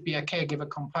there should be a caregiver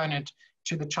component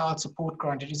to the child support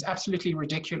grant. It is absolutely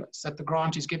ridiculous that the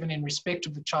grant is given in respect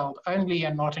of the child only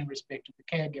and not in respect of the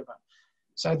caregiver.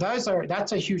 So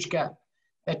that's a huge gap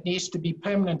that needs to be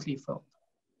permanently filled.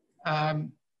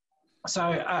 So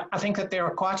I think that there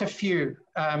are quite a few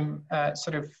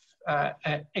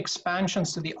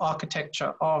expansions to the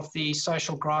architecture of the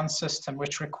social grant system,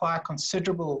 which require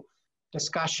considerable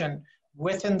discussion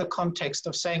within the context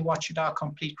of saying, what should our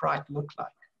complete right look like?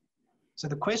 So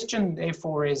the question,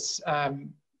 therefore, is,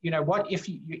 what if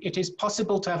it is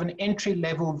possible to have an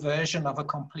entry-level version of a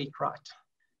complete right?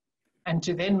 And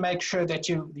to then make sure that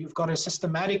you've got a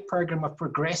systematic program of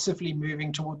progressively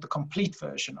moving toward the complete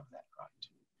version of that right.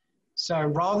 So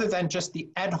rather than just the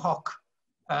ad hoc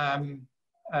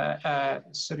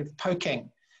sort of poking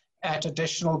at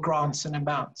additional grants and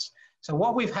amounts. So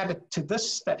what we've had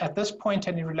at this point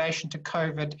and in relation to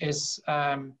COVID is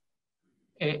a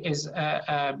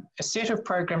set of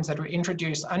programs that were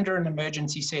introduced under an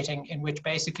emergency setting in which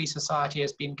basically society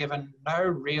has been given no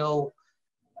real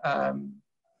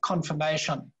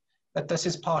confirmation that this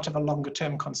is part of a longer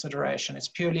term consideration. It's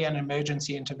purely an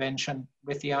emergency intervention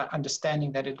with the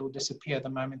understanding that it will disappear the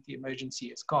moment the emergency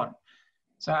is gone.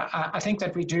 So I think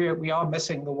that we are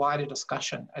missing the wider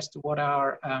discussion as to what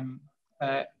our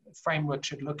framework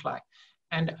should look like.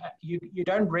 And you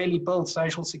don't really build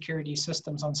social security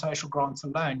systems on social grants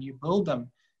alone. You build them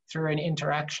through an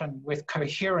interaction with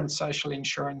coherent social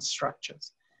insurance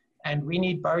structures. And we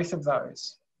need both of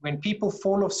those. When people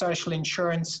fall off social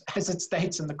insurance, as it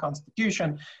states in the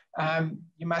Constitution,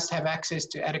 you must have access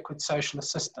to adequate social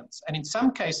assistance. And in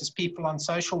some cases, people on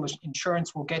social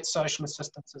insurance will get social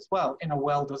assistance as well in a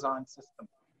well-designed system.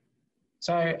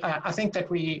 So I think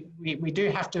that we do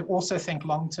have to also think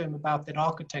long-term about that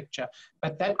architecture,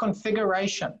 but that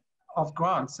configuration of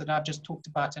grants that I've just talked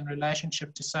about in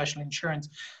relationship to social insurance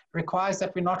requires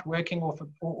that we're not working off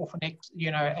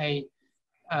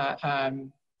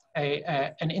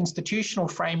an institutional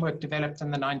framework developed in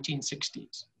the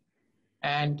 1960s.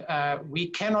 And we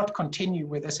cannot continue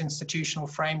with this institutional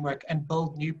framework and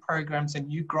build new programs and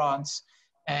new grants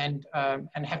and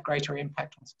have greater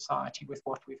impact on society with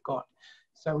what we've got.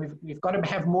 So we've got to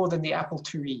have more than the Apple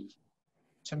IIe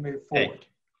to move forward.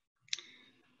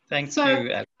 Thank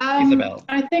you, Isabel.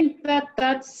 I think that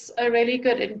that's a really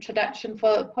good introduction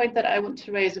for a point that I want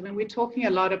to raise. I mean, we're talking a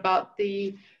lot about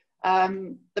the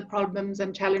problems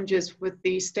and challenges with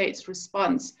the state's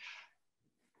response.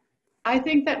 I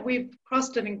think that we've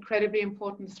crossed an incredibly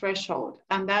important threshold,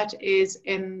 and that is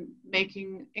in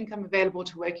making income available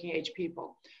to working age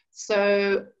people.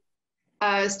 So,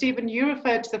 Stephen, you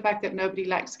referred to the fact that nobody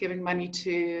likes giving money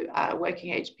to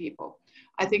working age people.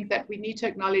 I think that we need to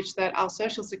acknowledge that our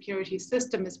social security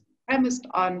system is premised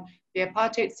on the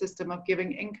apartheid system of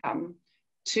giving income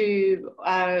to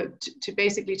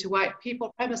basically to white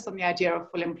people, premised on the idea of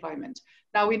full employment.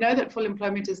 Now, we know that full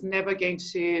employment is never going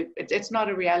to, it's not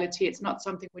a reality, it's not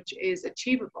something which is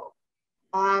achievable.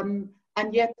 And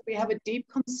yet we have a deep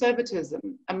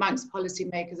conservatism amongst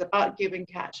policymakers about giving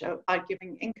cash, about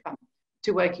giving income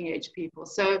to working age people.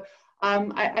 So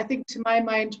I think, to my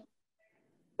mind,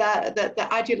 that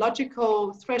the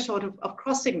ideological threshold of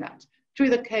crossing that through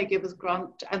the caregivers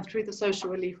grant and through the social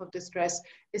relief of distress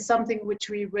is something which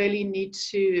we really need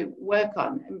to work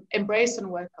on, embrace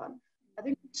and work on. I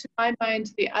think, to my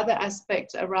mind, the other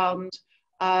aspect around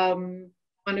one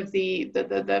of the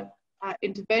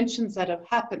interventions that have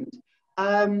happened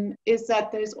is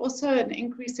that there's also an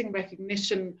increasing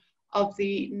recognition of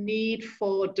the need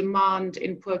for demand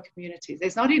in poor communities.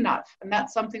 There's not enough, and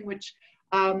that's something which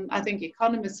I think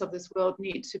economists of this world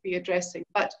need to be addressing.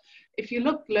 But if you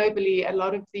look globally, a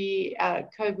lot of the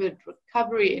COVID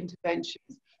recovery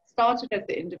interventions started at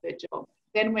the individual,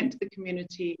 then went to the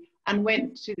community, and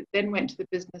then went to the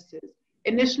businesses.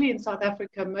 Initially in South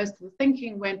Africa, most of the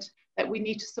thinking went that we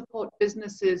need to support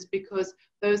businesses because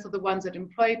those are the ones that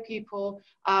employ people,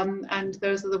 and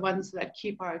those are the ones that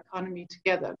keep our economy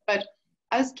together. But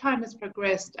as time has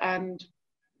progressed and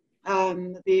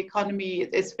the economy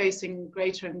is facing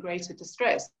greater and greater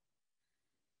distress,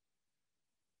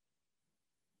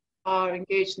 are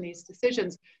engaged in these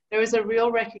decisions, there is a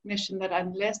real recognition that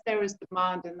unless there is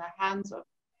demand in the hands of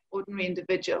ordinary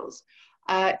individuals,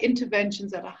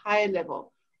 interventions at a higher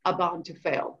level are bound to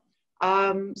fail.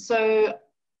 So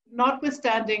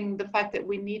notwithstanding the fact that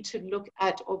we need to look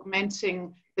at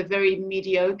augmenting the very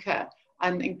mediocre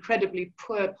and incredibly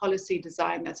poor policy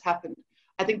design that's happened,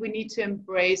 I think we need to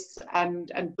embrace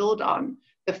and build on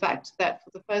the fact that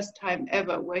for the first time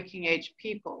ever, working age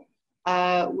people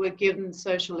were given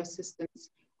social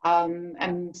assistance.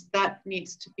 And that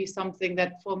needs to be something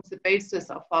that forms the basis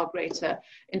of far greater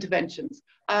interventions.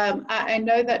 I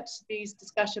know that these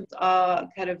discussions are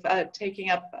kind of taking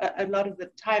up a lot of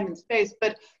the time and space,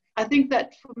 but I think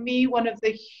that for me, one of the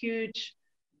huge,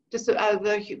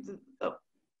 the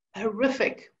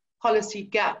horrific policy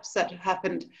gaps that have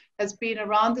happened has been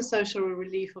around the social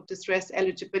relief of distress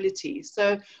eligibility.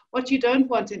 So what you don't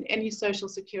want in any social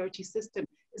security system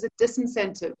is a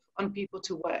disincentive on people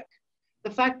to work.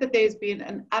 The fact that there's been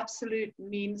an absolute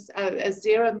means, a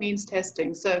zero means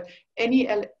testing, so any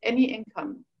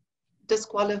income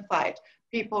disqualified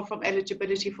people from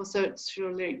eligibility for social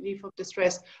relief of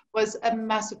distress was a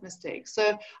massive mistake.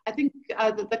 So I think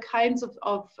the kinds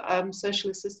of social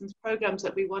assistance programs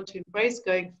that we want to embrace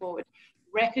going forward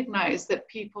recognize that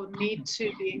people need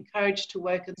to be encouraged to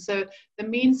work. And so the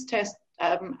means test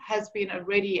has been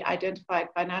already identified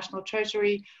by National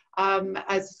Treasury as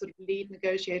a sort of lead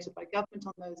negotiator by government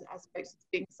on those aspects as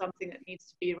being something that needs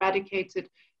to be eradicated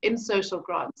in social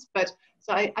grants. But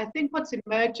so I think what's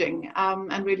emerging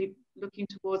and really looking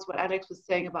towards what Alex was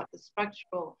saying about the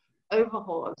structural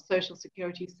overhaul of social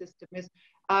security system is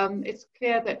it's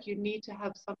clear that you need to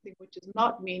have something which is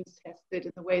not means tested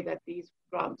in the way that these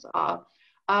grants are,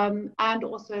 and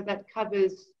also that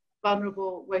covers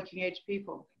vulnerable working age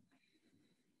people.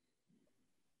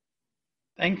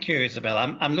 Thank you, Isabel.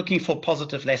 I'm looking for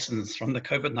positive lessons from the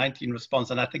COVID-19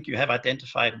 response, and I think you have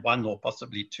identified one or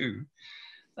possibly two.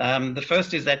 The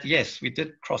first is that, yes, we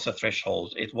did cross a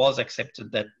threshold. It was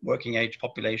accepted that working age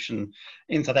population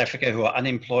in South Africa who are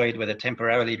unemployed, whether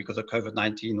temporarily because of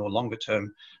COVID-19 or longer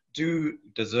term, do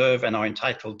deserve and are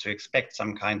entitled to expect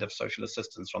some kind of social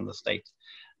assistance from the state.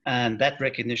 And that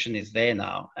recognition is there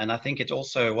now. And I think it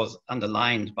also was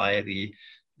underlined by the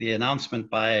announcement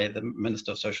by the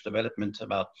Minister of Social Development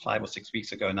about 5 or 6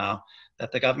 weeks ago now,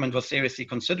 that the government was seriously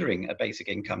considering a basic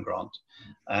income grant,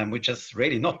 which has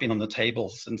really not been on the table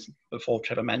since before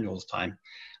Trevor Manuel's time,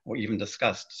 or even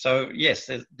discussed. So yes,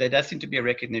 there does seem to be a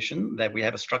recognition that we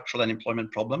have a structural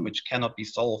unemployment problem, which cannot be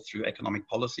solved through economic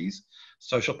policies.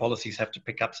 Social policies have to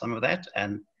pick up some of that,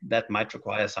 and that might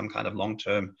require some kind of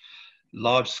long-term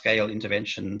large-scale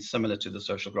intervention similar to the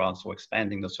social grants or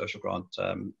expanding the social grant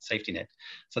safety net.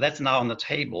 So that's now on the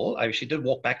table. I actually did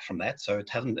walk back from that, so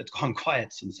it's gone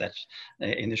quiet since that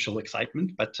initial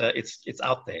excitement, but it's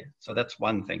out there. So that's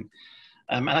one thing.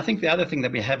 And I think the other thing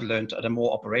that we have learned at a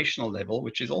more operational level,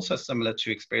 which is also similar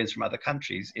to experience from other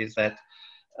countries, is that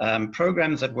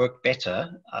programs that work better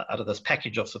out of this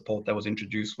package of support that was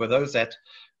introduced were those that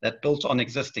built on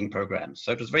existing programs.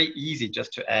 So it was very easy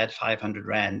just to add 500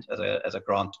 Rand as a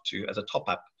grant as a top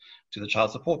up to the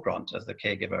child support grant as the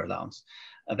caregiver allowance.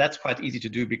 That's quite easy to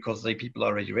do because the people are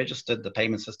already registered, the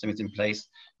payment system is in place.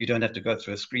 You don't have to go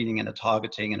through a screening and a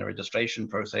targeting and a registration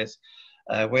process.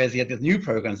 Whereas the new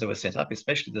programs that were set up,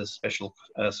 especially the special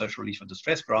social relief of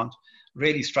distress grant,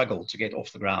 really struggled to get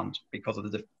off the ground because of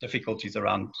the difficulties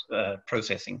around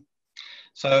processing.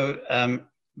 So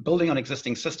building on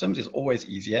existing systems is always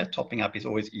easier. Topping up is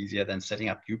always easier than setting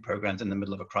up new programs in the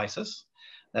middle of a crisis.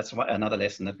 That's another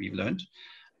lesson that we've learned.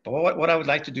 But what I would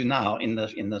like to do now in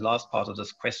the last part of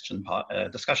this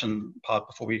discussion part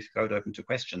before we go open to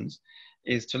questions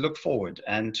is to look forward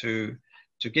and to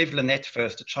give Lynette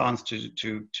first a chance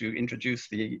to introduce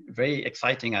the very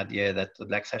exciting idea that the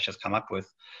Black Sash has come up with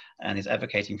and is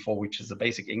advocating for, which is the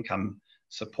basic income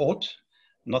support,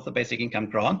 not the basic income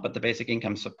grant, but the basic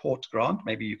income support grant.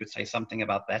 Maybe you could say something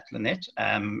about that, Lynette,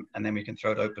 and then we can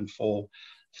throw it open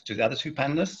to the other two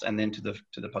panelists and then to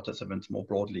the participants more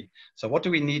broadly. So what do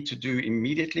we need to do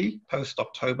immediately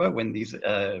post-October when these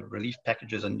relief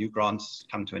packages and new grants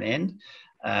come to an end?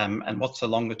 And what's the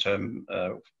longer term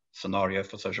scenario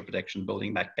for social protection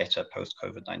building back better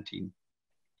post-COVID-19?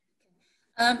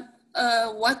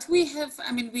 what we have,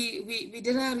 I mean, we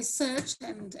did our research,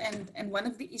 and one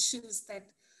of the issues that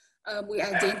we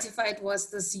identified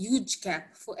was this huge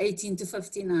gap for 18 to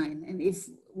 59. And if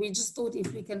we just thought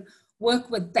if we can work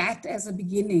with that as a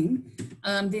beginning,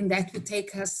 then that would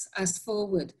take us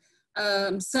forward.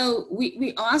 So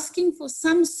we're asking for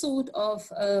some sort of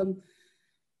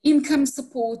income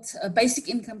support, basic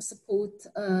income support.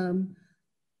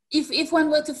 If one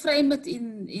were to frame it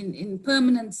in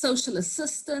permanent social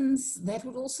assistance, that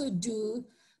would also do,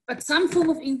 but some form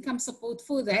of income support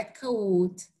for that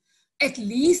cohort, at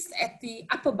least at the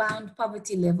upper bound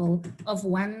poverty level of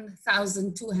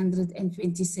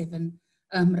 1,227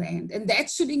 Rand. And that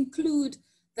should include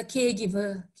the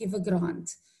caregiver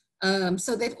grant,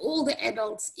 so that all the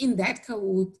adults in that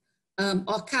cohort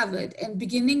are covered. And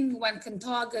beginning, one can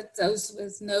target those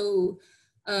with no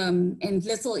and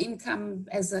little income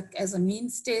as a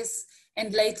means test,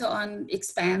 and later on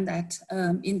expand that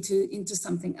into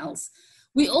something else.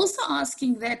 We're also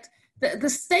asking that the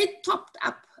state topped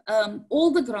up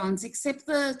all the grants except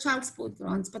the child support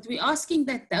grants, but we're asking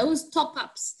that those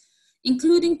top-ups,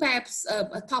 including perhaps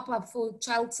a top-up for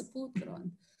child support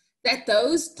grant, that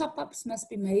those top-ups must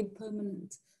be made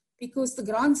permanent, because the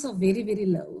grants are very, very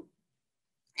low.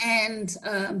 And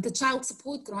the child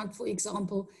support grant, for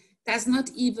example, does not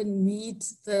even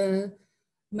meet the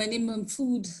minimum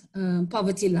food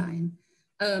poverty line.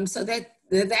 So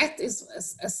that is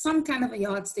some kind of a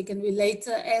yardstick, and we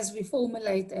later, as we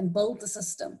formulate and build the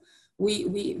system,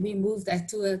 we move that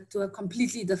to a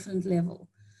completely different level.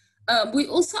 We're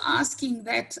also asking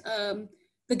that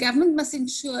the government must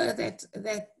ensure that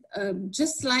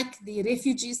just like the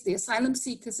refugees, the asylum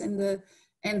seekers, and the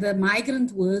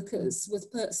migrant workers with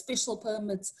special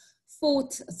permits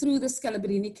fought through the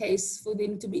Scalabrini case for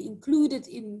them to be included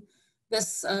in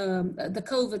this the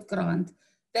COVID grant,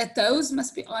 that those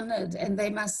must be honored and they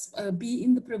must be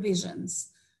in the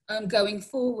provisions going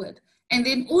forward. And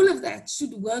then all of that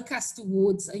should work us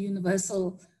towards a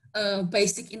universal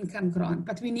basic income grant.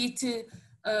 But we need to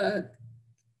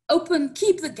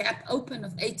keep the gap open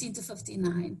of 18 to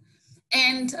 59.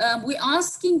 And we're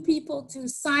asking people to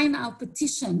sign our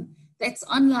petition that's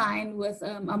online with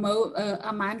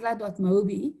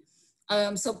amandla.mobi.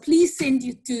 So please send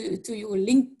you to your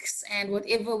links and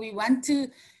whatever. We want to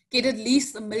get at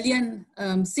least 1 million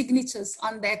signatures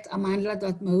on that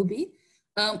amandla.mobi.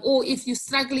 Or if you're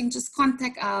struggling, just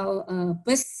contact our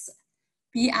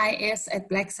BIS at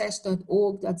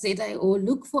blacksash.org.za, or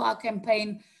look for our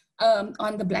campaign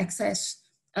on the Black Sash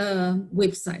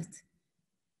website.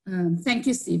 Thank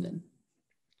you, Stephen.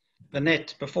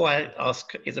 Lynette, before I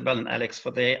ask Isabel and Alex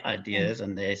for their ideas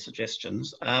and their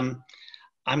suggestions, I'm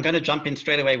going to jump in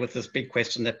straight away with this big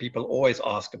question that people always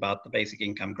ask about the basic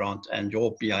income grant, and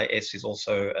your BIS is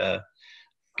also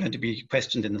going to be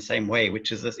questioned in the same way,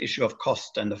 which is this issue of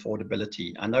cost and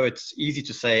affordability. I know it's easy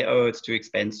to say, oh, it's too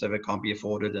expensive, it can't be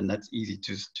afforded, and that's easy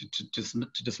to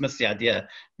dismiss the idea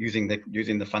using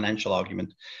the financial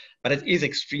argument. But it is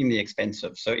extremely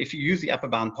expensive. So if you use the upper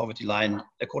bound poverty line,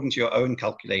 according to your own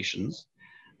calculations,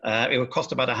 it would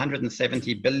cost about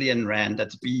 170 billion Rand,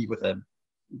 that's B with a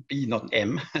B, not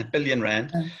M, billion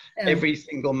Rand, every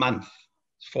single month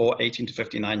for 18 to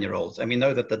 59-year-olds. And we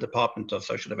know that the Department of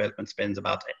Social Development spends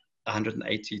about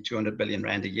 180, 200 billion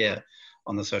Rand a year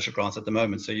on the social grants at the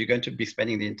moment. So you're going to be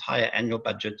spending the entire annual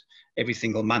budget every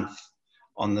single month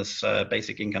on this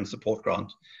basic income support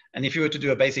grant. And if you were to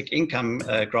do a basic income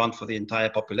grant for the entire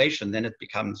population, then it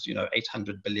becomes,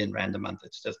 800 billion Rand a month.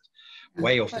 It's just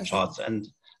way off the charts. And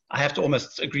I have to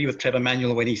almost agree with Trevor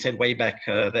Manuel when he said way back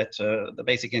that the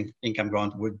basic income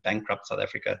grant would bankrupt South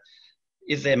Africa.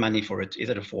 Is there money for it? Is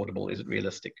it affordable? Is it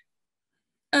realistic?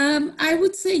 I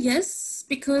would say yes,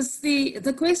 because the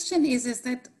question is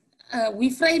that we're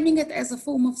framing it as a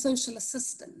form of social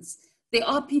assistance. There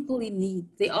are people in need.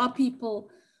 There are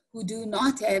people who do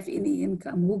not have any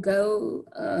income, who go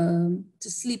to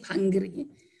sleep hungry.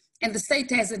 And the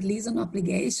state has at least an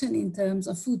obligation in terms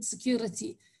of food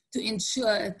security to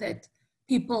ensure that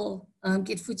people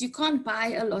get food. You can't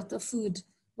buy a lot of food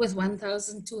with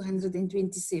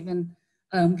 1,227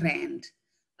 Rand.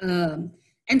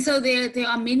 And so there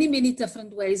are many, many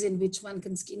different ways in which one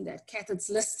can skin that cat. It's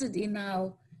listed in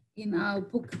our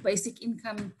book, Basic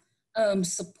Income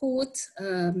Support,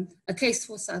 A Case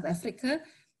for South Africa.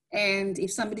 And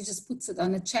if somebody just puts it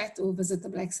on a chat or visit the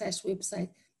Black Sash website,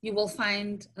 you will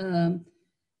find the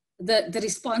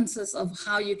responses of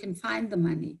how you can find the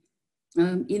money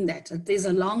in that. There's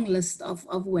a long list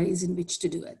of ways in which to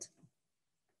do it.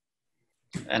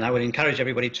 And I would encourage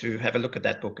everybody to have a look at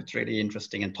that book. It's really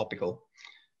interesting and topical.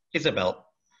 Isabel.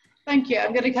 Thank you.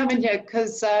 I'm going to come in here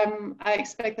because I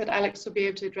expect that Alex will be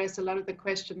able to address a lot of the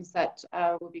questions that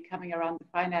will be coming around the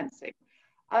financing.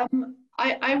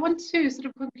 I want to sort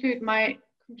of conclude my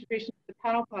contribution to the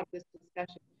panel part of this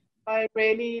discussion by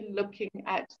really looking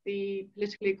at the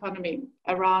political economy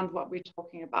around what we're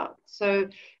talking about. So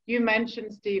you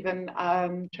mentioned, Stephen,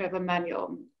 Trevor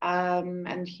Manuel,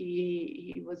 and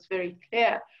he was very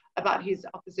clear about his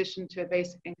opposition to a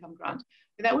basic income grant.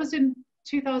 And that was in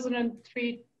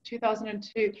 2003,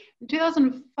 2002. In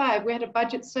 2005, we had a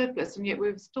budget surplus, and yet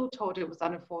we were still told it was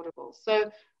unaffordable. So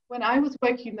when I was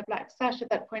working in the Black Sash at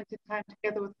that point in time,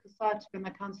 together with COSATU and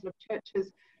the Council of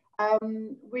Churches,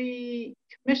 we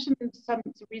commissioned some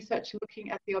research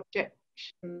looking at the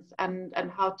objections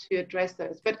and how to address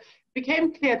those. But it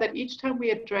became clear that each time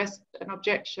we addressed an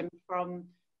objection from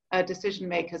decision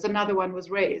makers, another one was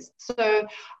raised. So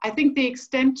I think the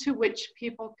extent to which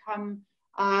people come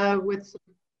with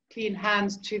clean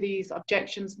hands to these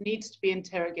objections needs to be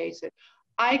interrogated.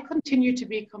 I continue to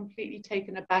be completely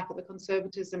taken aback at the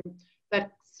conservatism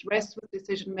that rests with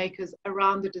decision makers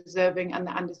around the deserving and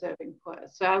the undeserving poor.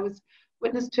 So I was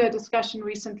witness to a discussion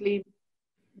recently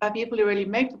by people who really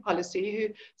make the policy,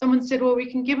 who someone said, well,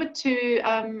 we can give it to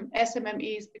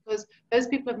SMMEs because those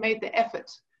people have made the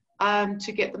effort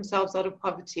to get themselves out of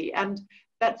poverty. And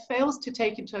that fails to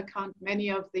take into account many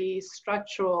of the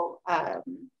structural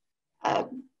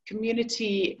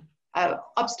community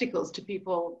obstacles to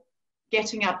people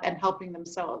getting up and helping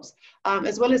themselves,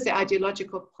 as well as the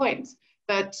ideological points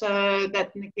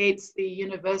that negates the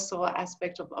universal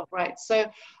aspect of rights. So,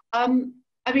 I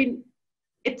mean,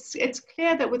 it's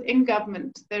clear that within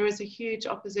government there is a huge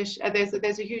opposition.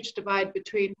 There's a huge divide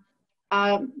between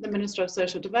the Minister of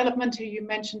Social Development, who you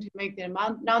mentioned, who made the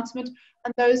announcement,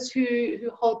 and those who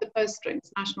hold the purse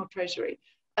strings, National Treasury.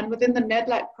 And within the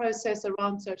NEDLAC process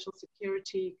around social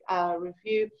security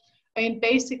review, I mean,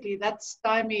 basically that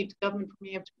stymied government from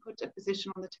being able to put a position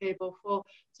on the table for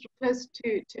sort of close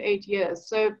to 8 years.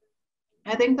 So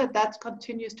I think that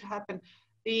continues to happen.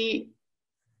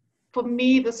 For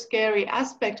me, the scary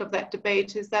aspect of that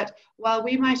debate is that while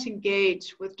we might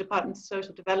engage with Department of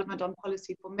Social Development on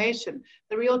policy formation,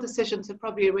 the real decisions have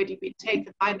probably already been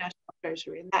taken by National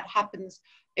Treasury, and that happens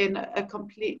in a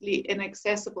completely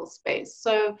inaccessible space.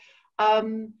 So,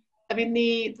 I mean,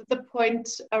 the point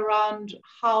around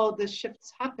how the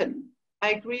shifts happen,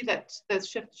 I agree that the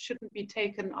shift shouldn't be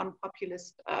taken on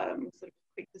populist sort of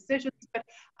quick decisions, but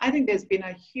I think there's been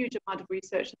a huge amount of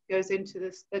research that goes into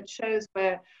this that shows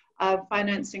where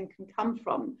financing can come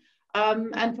from.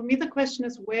 And for me, the question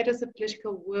is, where does the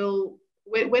political will,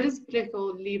 where does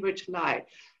political leverage lie?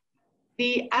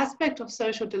 The aspect of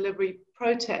social delivery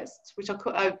protests, which are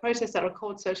protests that are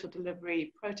called social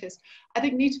delivery protests, I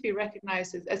think need to be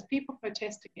recognized as people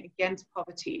protesting against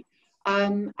poverty.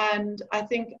 And I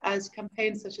think as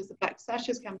campaigns such as the Black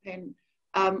Sashes campaign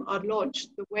are launched,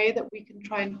 the way that we can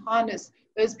try and harness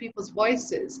those people's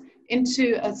voices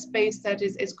into a space that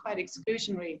is quite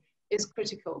exclusionary is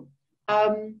critical.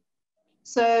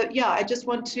 So yeah, I just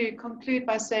want to conclude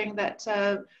by saying that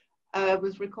I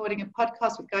was recording a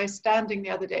podcast with Guy Standing the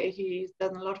other day. He's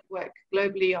done a lot of work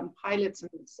globally on pilots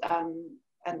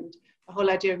and the whole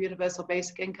idea of universal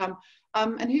basic income.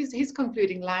 And his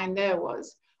concluding line there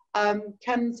was,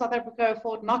 can South Africa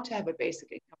afford not to have a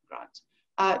basic income grant,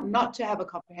 not to have a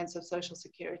comprehensive social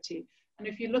security? And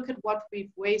if you look at what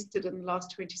we've wasted in the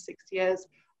last 26 years,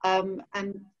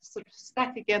 and sort of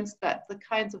stack against that the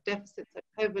kinds of deficits that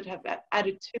COVID have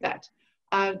added to that,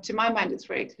 to my mind, it's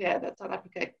very clear that South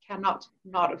Africa cannot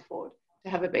not afford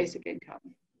to have a basic income.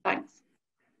 Thanks.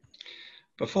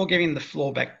 Before giving the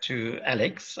floor back to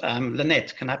Alex,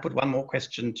 Lynette, can I put one more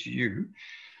question to you?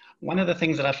 One of the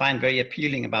things that I find very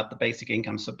appealing about the basic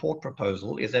income support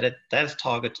proposal is that it does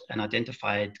target an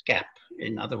identified gap.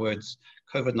 In other words,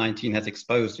 COVID-19 has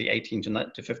exposed the 18 to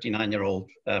 59-year-old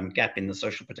gap in the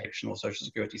social protection or social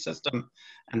security system,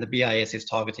 and the BIS is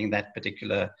targeting that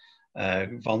particular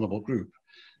vulnerable group.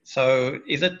 So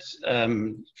is it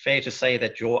fair to say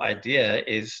that your idea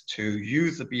is to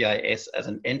use the BIS as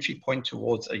an entry point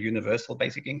towards a universal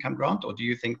basic income grant, or do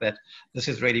you think that this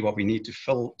is really what we need to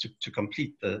fill to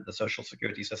complete the social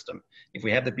security system? If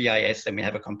we have the BIS, then we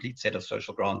have a complete set of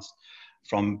social grants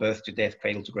from birth to death,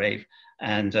 cradle to grave,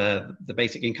 and the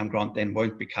basic income grant then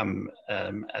won't become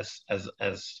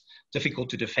as difficult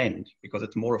to defend because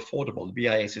it's more affordable. The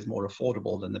BIS is more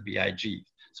affordable than the BIG.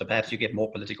 So perhaps you get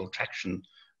more political traction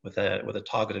with a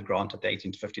targeted grant at the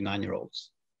 18 to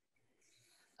 59-year-olds.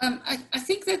 I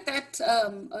think that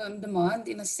demand,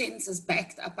 in a sense, is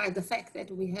backed up by the fact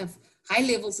that we have high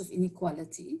levels of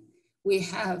inequality. We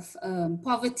have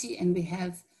poverty, and we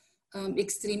have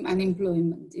extreme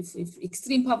unemployment, if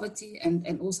extreme poverty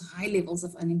and also high levels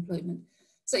of unemployment.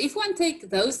 So if one take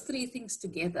those three things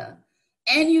together,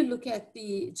 and you look at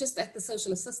just at the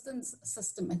social assistance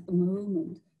system at the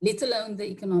moment, let alone the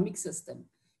economic system,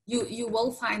 you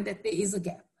will find that there is a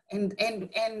gap.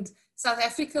 And South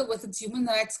Africa, with its human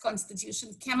rights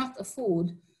constitution, cannot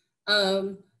afford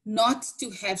not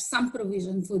to have some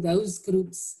provision for those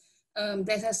groups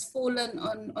that has fallen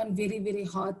on very, very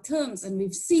hard terms. And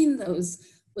we've seen those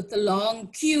with the long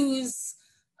queues,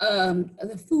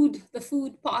 the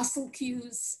food parcel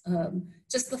queues,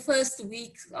 just the first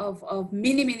week of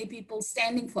many, many people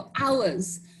standing for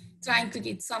hours trying to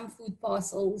get some food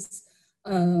parcels.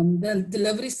 The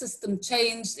delivery system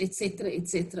changed, etc.,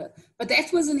 etc. But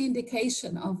that was an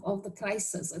indication of the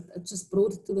crisis. It just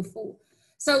brought it to the fore.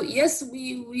 So yes,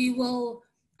 we will,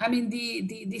 I mean,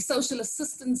 the social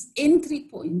assistance entry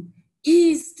point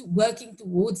is working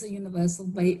towards a universal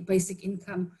basic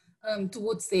income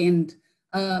towards the end.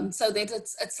 So that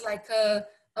it's like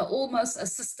almost a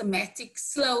systematic,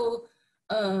 slow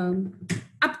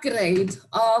upgrade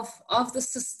of the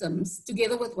systems,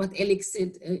 together with what Alex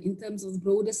said in terms of the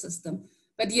broader system.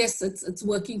 But yes, it's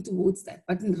working towards that.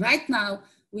 But right now,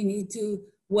 we need to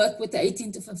work with the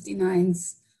 18 to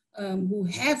 59s who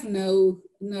have no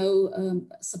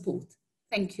support.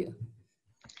 Thank you.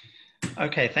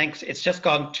 Okay, thanks. It's just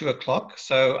gone 2 o'clock,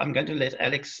 so I'm going to let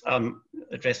Alex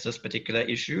address this particular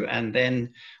issue, and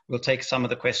then we'll take some of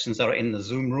the questions that are in the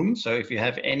Zoom room. So if you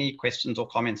have any questions or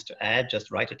comments to add,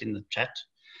 just write it in the chat,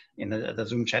 in the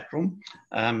Zoom chat room,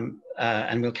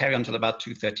 and we'll carry on till about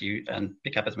 2:30 and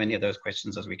pick up as many of those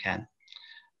questions as we can.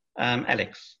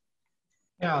 Alex.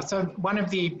 Yeah, so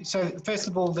first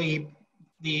of all, the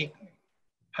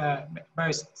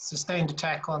most sustained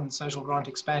attack on social grant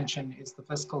expansion is the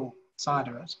fiscal side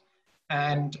of it.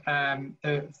 And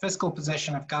the fiscal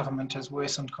position of government has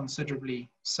worsened considerably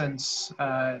since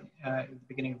the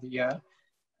beginning of the year.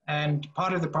 And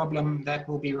part of the problem that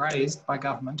will be raised by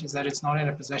government is that it's not in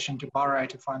a position to borrow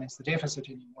to finance the deficit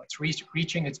anymore. It's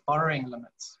reaching its borrowing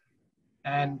limits.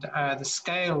 And the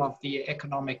scale of the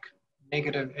economic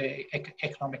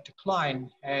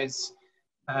decline has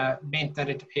meant that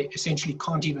it essentially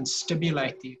can't even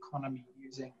stimulate the economy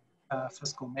using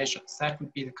fiscal measures. That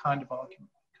would be the kind of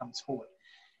argument that comes forward.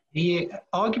 The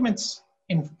arguments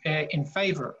in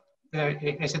favor,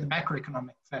 they said the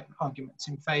macroeconomic arguments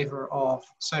in favor of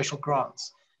social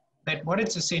grants, that what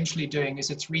it's essentially doing is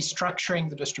it's restructuring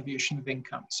the distribution of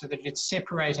income so that it's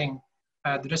separating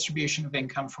the distribution of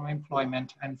income from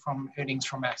employment and from earnings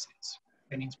from assets,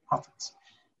 earnings profits.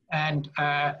 And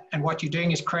what you're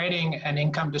doing is creating an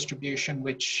income distribution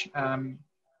which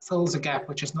fills a gap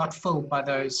which is not filled by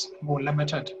those more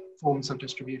limited forms of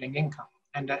distributing income.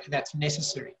 And that's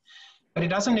necessary. But it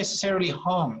doesn't necessarily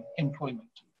harm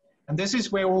employment. And this is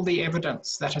where all the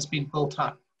evidence that has been built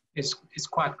up is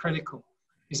quite critical,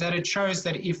 is that it shows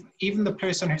that if even the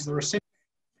person who's the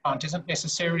recipient isn't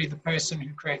necessarily the person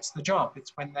who creates the job.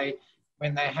 It's when they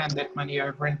hand that money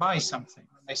over and buy something,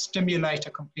 when they stimulate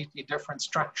a completely different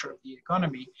structure of the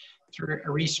economy through a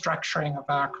restructuring of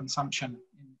our consumption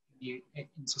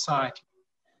in society.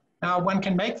 Now, one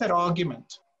can make that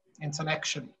argument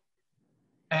intellectually,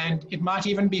 and it might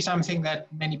even be something that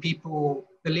many people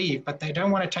believe, but they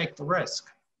don't want to take the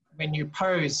risk when you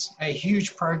pose a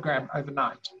huge program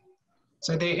overnight.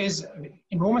 So there is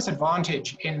enormous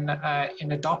advantage in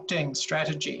adopting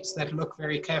strategies that look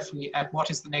very carefully at what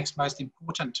is the next most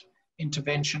important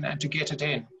intervention and to get it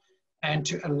in, and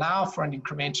to allow for an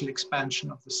incremental expansion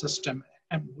of the system,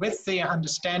 and with the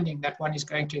understanding that one is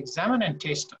going to examine and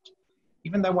test it,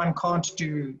 even though one can't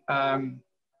do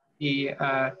the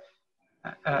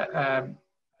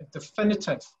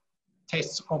definitive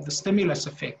tests of the stimulus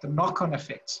effect, the knock-on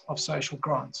effects of social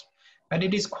grants. But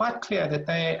it is quite clear that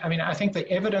I think the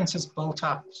evidence is built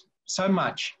up so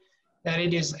much that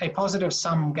it is a positive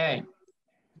sum game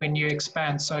when you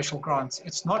expand social grants.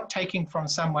 It's not taking from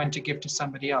someone to give to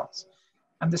somebody else.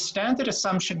 And the standard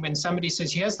assumption when somebody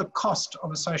says, here's the cost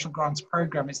of a social grants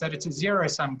program, is that it's a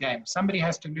zero-sum game. Somebody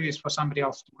has to lose for somebody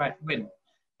else to win,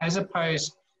 as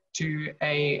opposed to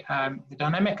the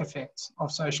dynamic effects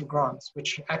of social grants,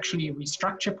 which actually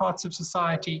restructure parts of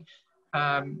society,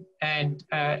 and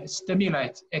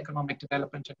stimulate economic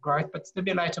development and growth, but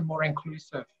stimulate a more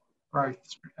inclusive growth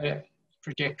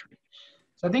trajectory.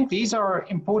 So I think these are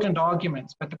important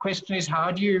arguments, but the question is, how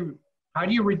do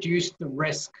you reduce the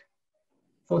risk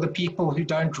for the people who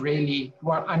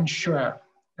are unsure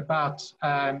about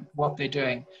what they're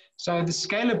doing? So the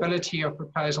scalability of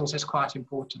proposals is quite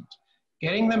important.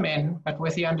 getting them in, but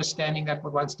with the understanding that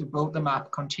one wants to build them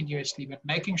up continuously, but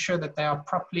making sure that they are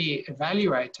properly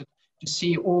evaluated to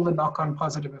see all the knock-on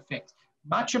positive effects.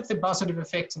 Much of the positive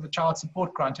effects of the child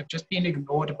support grant have just been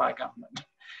ignored by government,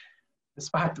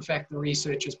 despite the fact the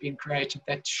research has been created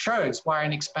that shows why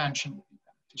an expansion would be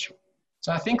beneficial.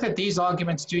 So I think that these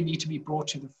arguments do need to be brought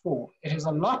to the fore. It is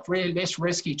a lot really less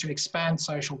risky to expand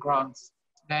social grants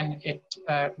than it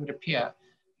would appear.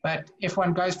 But if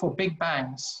one goes for big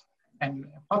bangs and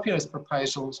populist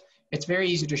proposals, it's very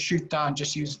easy to shoot down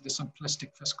just using the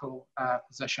simplistic fiscal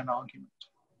position argument.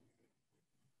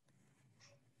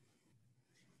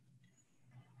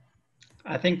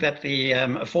 I think that the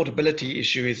affordability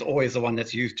issue is always the one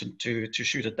that's used to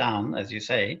shoot it down, as you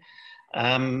say.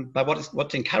 But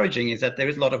what's encouraging is that there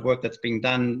is a lot of work that's being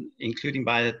done, including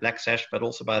by Black Sash, but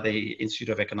also by the Institute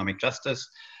of Economic Justice.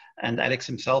 And Alex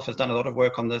himself has done a lot of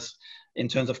work on this in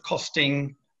terms of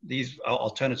costing these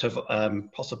alternative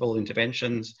possible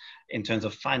interventions, in terms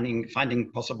of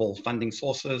finding possible funding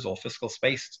sources or fiscal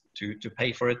space to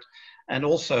pay for it. And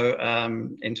also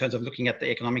in terms of looking at the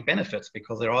economic benefits,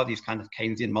 because there are these kind of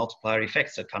Keynesian multiplier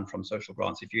effects that come from social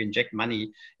grants. If you inject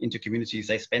money into communities,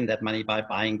 they spend that money by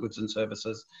buying goods and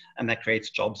services, and that creates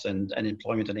jobs and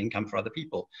employment and income for other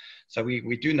people. So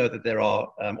we do know that there are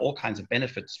all kinds of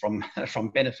benefits from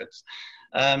benefits.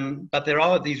 But there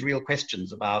are these real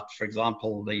questions about, for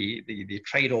example, the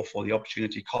trade-off or the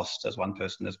opportunity cost, as one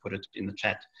person has put it in the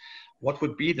chat. What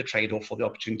would be the trade-off for the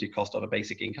opportunity cost of a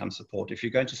basic income support? If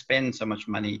you're going to spend so much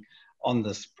money on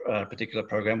this particular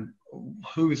program,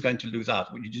 who is going to lose out?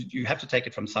 You have to take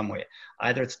it from somewhere.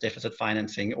 Either it's deficit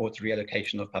financing or it's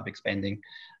reallocation of public spending,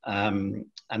 and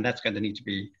that's going to need to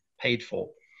be paid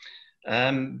for.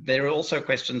 There are also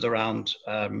questions around,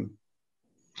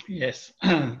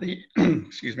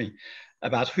 excuse me,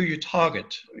 about who you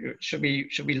target. Should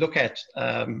we look at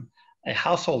a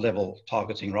household level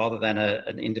targeting rather than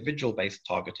an individual based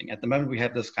targeting? At the moment, we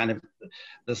have this kind of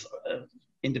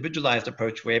individualized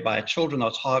approach whereby children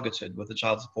are targeted with the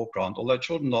child support grant, although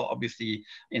children are obviously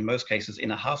in most cases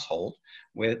in a household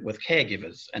with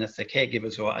caregivers, and it's the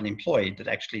caregivers who are unemployed that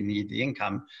actually need the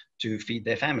income to feed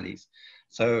their families.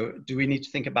 So do we need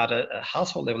to think about a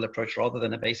household level approach rather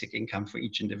than a basic income for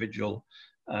each individual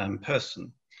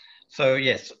person? So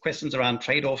yes, questions around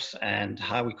trade-offs and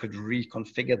how we could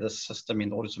reconfigure the system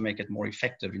in order to make it more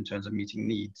effective in terms of meeting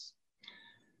needs.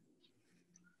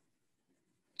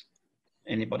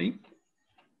 Anybody?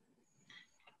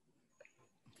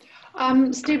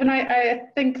 Stephen, I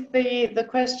think the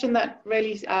question that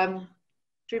really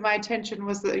drew my attention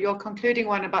was your concluding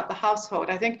one about the household.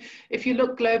 I think if you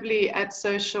look globally at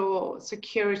social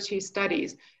security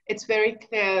studies, it's very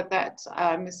clear that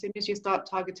as soon as you start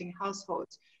targeting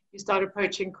households, you start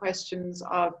approaching questions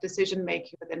of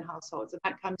decision-making within households, and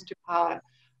that comes to power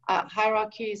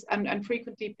hierarchies and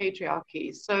frequently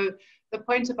patriarchies. So the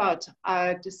point about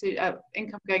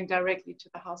income going directly to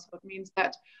the household means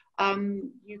that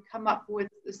you come up with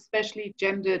especially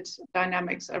gendered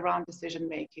dynamics around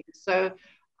decision-making. So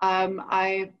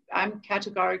I'm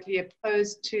categorically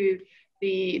opposed to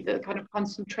the kind of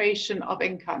concentration of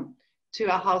income to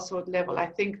a household level. I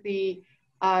think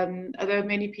although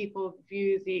many people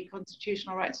view the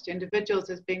constitutional rights to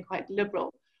individuals as being quite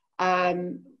liberal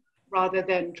rather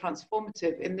than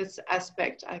transformative in this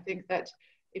aspect, I think that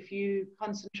if you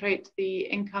concentrate the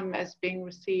income as being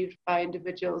received by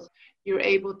individuals, you're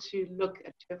able to look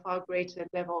at a far greater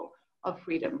level of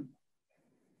freedom.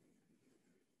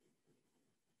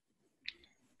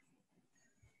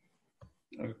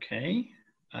 Okay.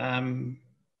 Let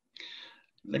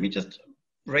me just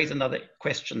raise another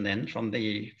question then from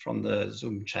the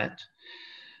Zoom chat.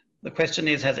 The question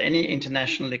is, has any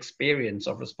international experience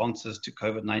of responses to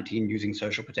COVID-19 using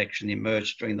social protection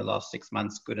emerged during the last 6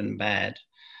 months, good and bad?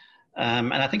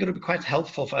 And I think it would be quite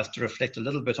helpful for us to reflect a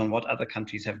little bit on what other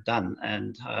countries have done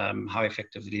and how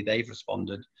effectively they've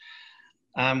responded.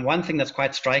 One thing that's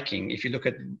quite striking, if you look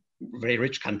at very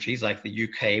rich countries like the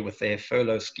UK with their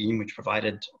furlough scheme, which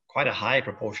provided quite a high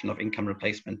proportion of income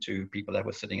replacement to people that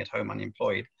were sitting at home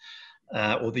unemployed,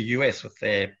 or the US with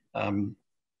their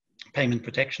payment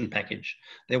protection package,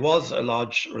 there was a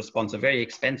large response, a very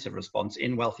expensive response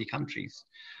in wealthy countries.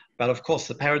 But of course,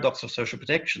 the paradox of social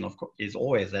protection is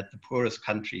always that the poorest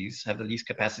countries have the least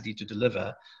capacity to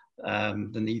deliver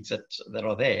the needs that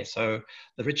are there. So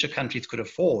the richer countries could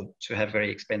afford to have very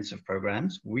expensive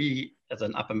programs. We, as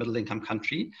an upper middle income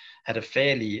country, had a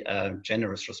fairly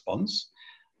generous response,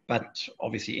 but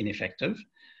obviously ineffective.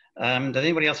 Does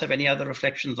anybody else have any other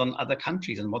reflections on other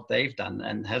countries and what they've done?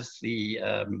 And has the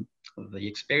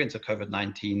experience of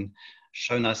COVID-19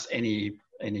 shown us any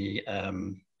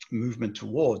movement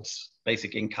towards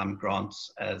basic income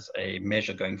grants as a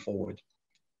measure going forward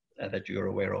that you're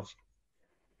aware of?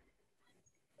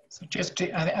 So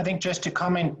I think just to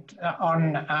comment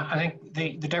on, I think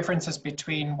the differences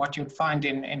between what you'd find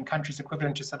in countries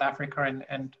equivalent to South Africa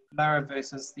and lower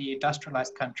versus the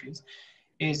industrialized countries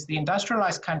is the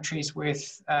industrialized countries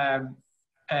with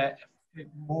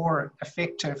more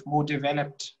effective, more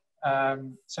developed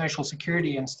social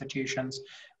security institutions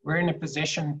were in a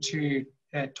position to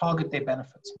target their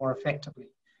benefits more effectively.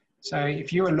 So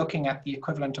if you were looking at the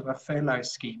equivalent of a furlough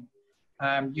scheme,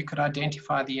 you could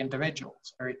identify the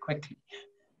individuals very quickly.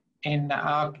 In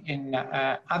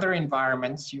other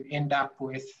environments, you end up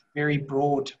with very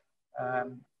broad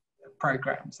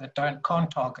programs that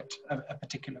can't target a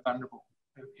particular vulnerable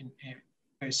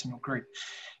person or group.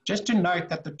 Just to note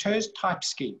that the TERS type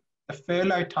scheme, the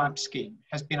furlough type scheme,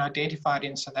 has been identified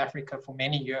in South Africa for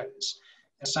many years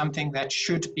as something that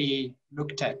should be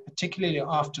looked at, particularly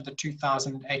after the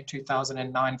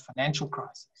 2008-2009 financial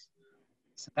crisis.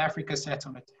 South Africa sat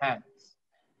on its hands.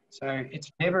 So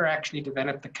it's never actually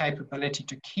developed the capability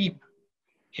to keep,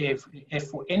 if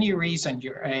for any reason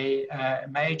you're a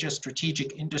major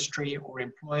strategic industry or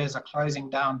employers are closing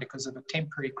down because of a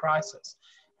temporary crisis,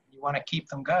 you want to keep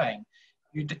them going.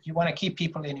 You want to keep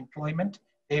people in employment,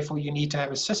 therefore you need to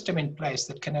have a system in place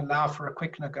that can allow for a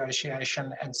quick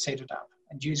negotiation and set it up,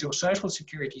 and use your social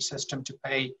security system to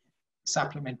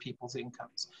supplement people's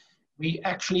incomes. We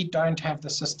actually don't have the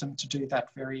system to do that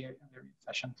very, very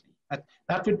efficiently. But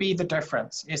that would be the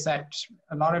difference, is that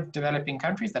a lot of developing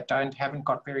countries that haven't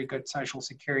got very good social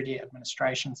security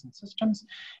administrations and systems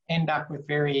end up with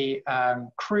very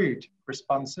crude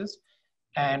responses,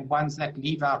 and ones that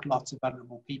leave out lots of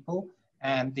vulnerable people,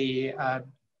 and the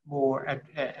more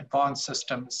advanced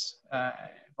systems,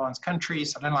 advanced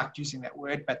countries, I don't like using that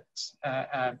word, but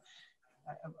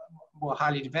more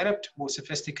highly developed, more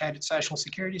sophisticated social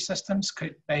security systems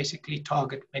could basically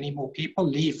target many more people,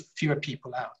 leave fewer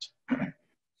people out.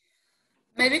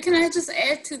 Maybe can I just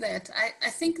add to that? I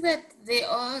think that there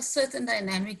are certain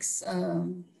dynamics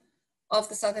of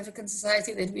the South African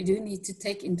society that we do need to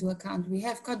take into account. We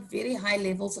have got very high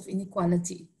levels of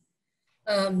inequality.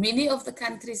 Many of the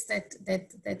countries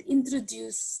that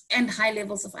introduce, and high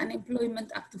levels of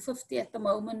unemployment, up to 50 at the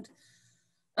moment.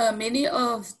 Many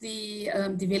of the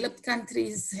developed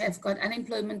countries have got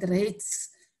unemployment rates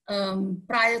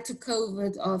prior to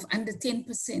COVID of under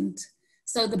 10%.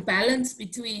 So the balance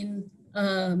between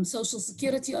social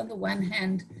security on the one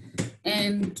hand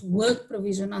and work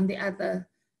provision on the other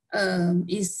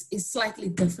is slightly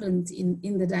different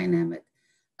in the dynamic.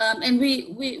 And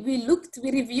we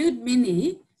reviewed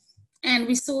many, and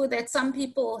we saw that some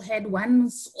people had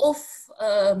once-off,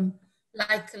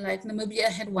 like Namibia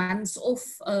had once-off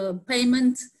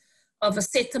payment of a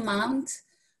set amount.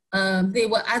 There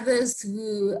were others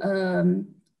who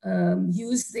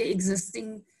used their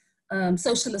existing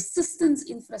social assistance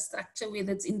infrastructure,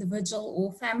 whether it's individual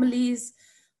or families,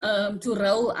 to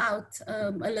roll out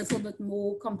a little bit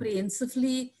more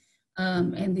comprehensively,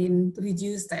 and then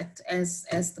reduce that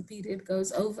as the period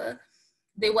goes over.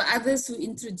 There were others who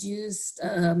introduced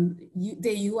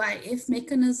the UIF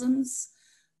mechanisms.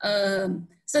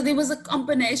 So there was a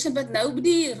combination, but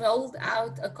nobody rolled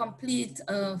out a complete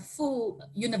full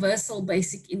universal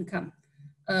basic income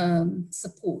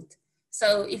support.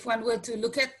 So if one were to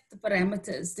look at the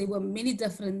parameters, there were many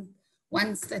different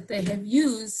ones that they have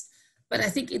used, but I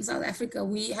think in South Africa,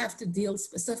 we have to deal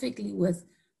specifically with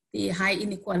the high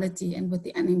inequality and with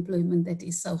the unemployment that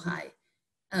is so high.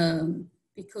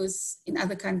 Because in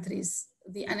other countries,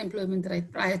 the unemployment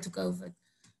rate prior to COVID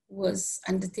was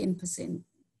under 10%,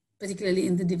 particularly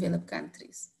in the developed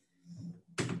countries.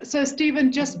 So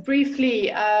Stephen, just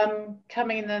briefly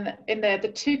coming in there,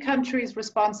 the two countries'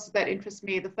 responses that interest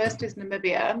me, the first is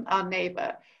Namibia, our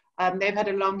neighbor. They've had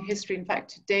a long history. In fact,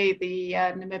 today, the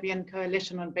Namibian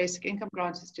Coalition on Basic Income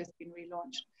Grants has just been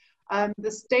relaunched.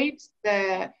 The state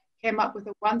there came up with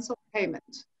a once-off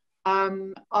payment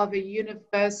of a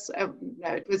universe, no,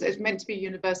 it was meant to be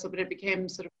universal, but it became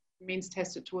sort of means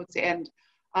tested towards the end.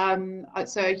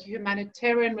 So a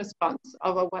humanitarian response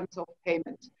of a once-off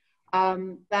payment.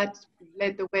 That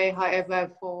led the way,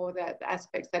 however, for the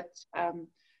aspects that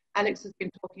Alex has been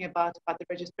talking about the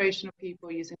registration of people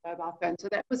using mobile phones. So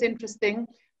that was interesting,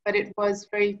 but it was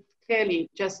very clearly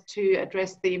just to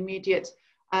address the immediate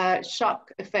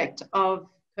shock effect of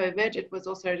COVID. It was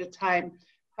also at a time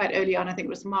quite early on, I think it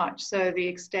was March. So the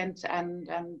extent and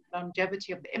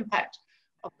longevity of the impact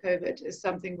of COVID is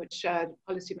something which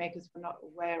policymakers were not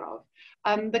aware of.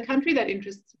 The country that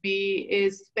interests me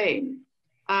is Spain.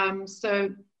 So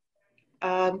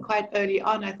quite early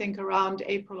on, I think around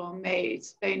April or May,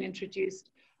 Spain introduced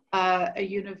a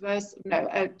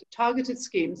targeted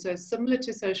scheme, so similar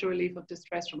to social relief of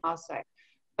distress from our side.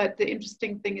 But the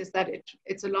interesting thing is that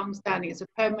it's a long-standing, it's a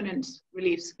permanent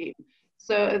relief scheme.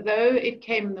 So although it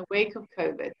came in the wake of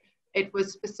COVID, it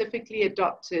was specifically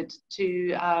adopted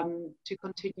to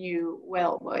continue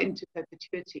well into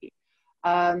perpetuity.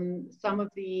 Some of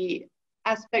the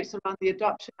aspects around the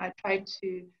adoption, I tried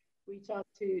to reach out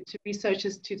to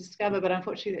researchers to discover, but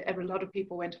unfortunately a lot of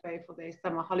people went away for their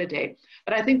summer holiday.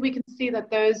 But I think we can see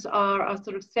that those are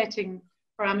sort of setting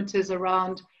parameters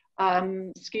around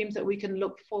schemes that we can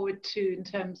look forward to in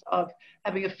terms of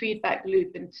having a feedback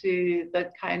loop into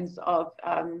the kinds of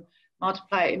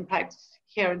multiplier impacts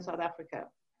here in South Africa.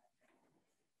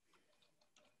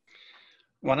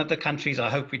 One of the countries I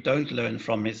hope we don't learn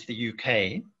from is the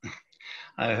UK.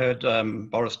 I heard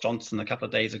Boris Johnson a couple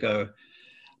of days ago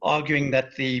arguing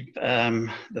that the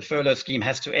furlough scheme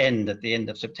has to end at the end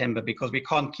of September because we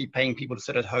can't keep paying people to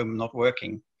sit at home not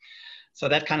working. So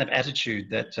that kind of attitude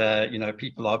that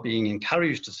people are being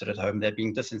encouraged to sit at home, they're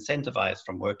being disincentivized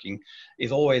from working,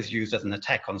 is always used as an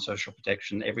attack on social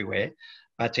protection everywhere.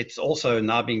 But it's also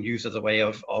now being used as a way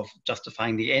of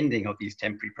justifying the ending of these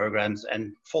temporary programs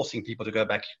and forcing people to go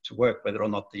back to work, whether or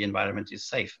not the environment is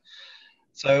safe.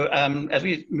 So as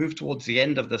we move towards the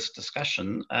end of this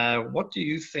discussion, what do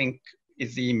you think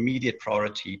is the immediate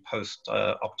priority post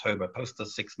October, post the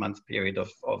 6-month period of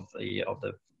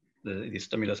the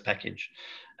stimulus package,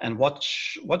 and what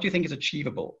do you think is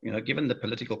achievable? Given the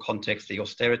political context, the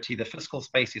austerity, the fiscal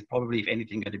space is probably, if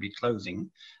anything, going to be closing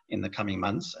in the coming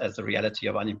months as the reality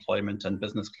of unemployment and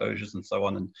business closures and so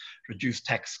on, and reduced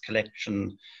tax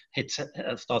collection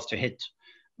starts to hit.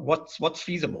 What's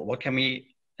feasible? What can we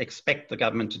expect the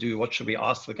government to do? What should we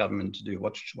ask the government to do?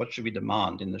 What should we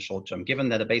demand in the short term? Given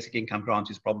that a basic income grant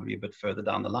is probably a bit further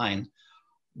down the line,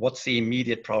 what's the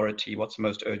immediate priority? What's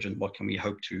most urgent? What can we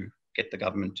hope to get the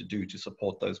government to do to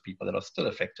support those people that are still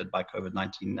affected by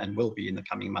COVID-19 and will be in the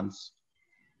coming months?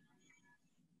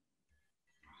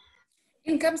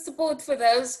 Income support for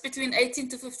those between 18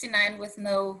 to 59 with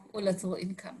no or little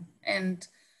income. And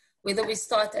whether we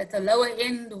start at the lower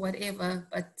end or whatever,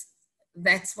 but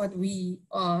that's what we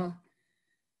are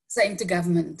saying to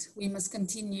government. We must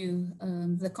continue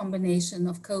the combination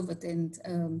of COVID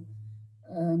and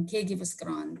caregivers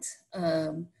grant,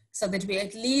 so that we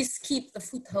at least keep the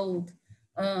foothold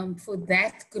for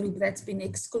that group that's been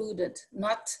excluded,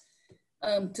 not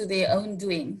to their own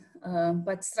doing,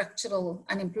 but structural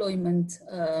unemployment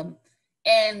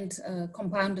and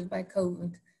compounded by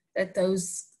COVID,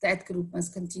 that group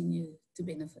must continue to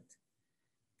benefit.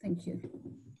 Thank you.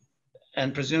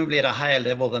 And presumably at a higher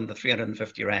level than the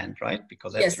 350 Rand, right?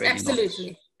 Because that's yes, really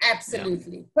absolutely, not,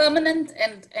 absolutely. Yeah. Permanent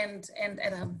and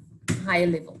at a higher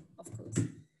level, of course.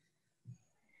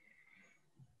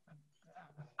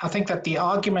 I think that the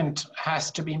argument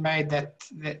has to be made that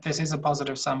this is a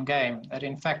positive sum game, that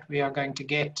in fact we are going to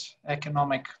get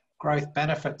economic growth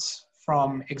benefits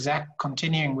from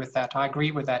continuing with that. I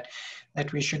agree with that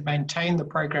we should maintain the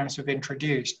programs we've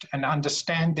introduced and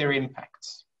understand their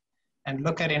impacts and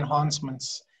look at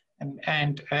enhancements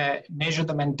and measure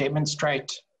them and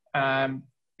demonstrate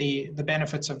the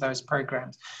benefits of those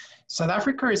programs. South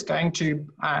Africa is going to,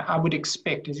 I would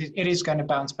expect, it is going to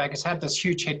bounce back. It's had this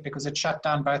huge hit because it shut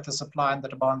down both the supply and the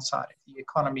demand side of the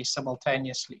economy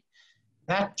simultaneously.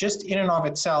 That just in and of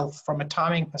itself, from a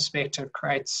timing perspective,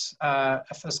 creates a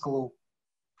fiscal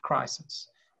crisis.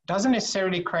 It doesn't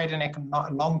necessarily create a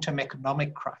long-term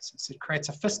economic crisis. It creates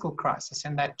a fiscal crisis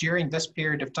in that during this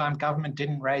period of time, government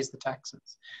didn't raise the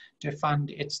taxes to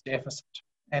fund its deficit.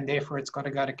 And therefore, it's got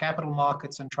to go to capital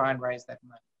markets and try and raise that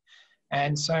money.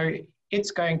 And so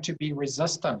it's going to be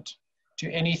resistant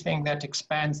to anything that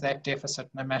expands that deficit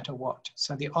no matter what.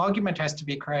 So the argument has to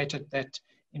be created that,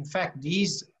 in fact,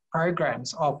 these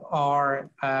programs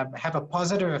have a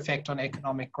positive effect on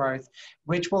economic growth,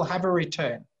 which will have a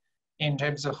return in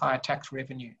terms of higher tax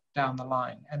revenue down the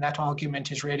line. And that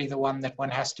argument is really the one that one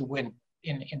has to win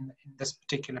in this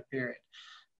particular period.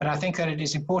 But I think that it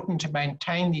is important to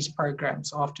maintain these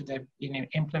programs after they've been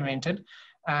implemented.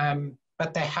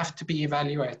 But they have to be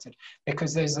evaluated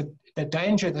because there's the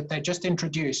danger that they just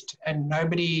introduced and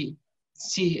nobody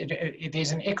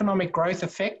there's an economic growth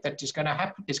effect that is going to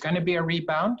happen. There's going to be a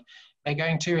rebound. They're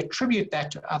going to attribute that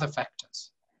to other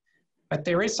factors. But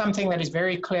there is something that is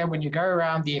very clear when you go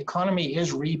around, the economy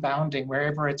is rebounding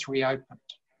wherever it's reopened.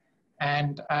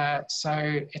 And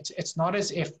so it's not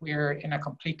as if we're in a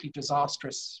completely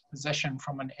disastrous position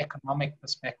from an economic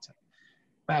perspective.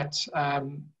 But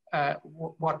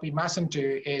what we mustn't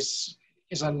do is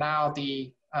allow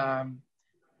the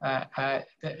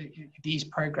these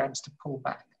programs to pull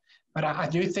back. But I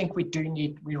do think we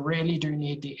really do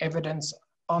need the evidence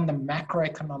on the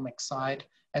macroeconomic side,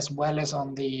 as well as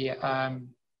on the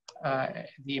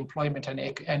employment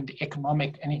and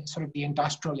economic and sort of the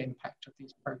industrial impact of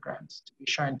these programs to be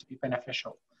shown to be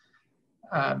beneficial.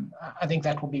 I think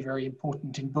that will be very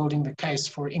important in building the case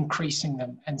for increasing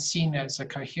them and seen as a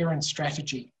coherent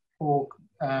strategy for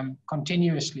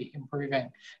continuously improving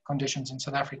conditions in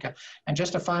South Africa. And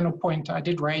just a final point I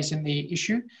did raise in the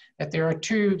issue, that there are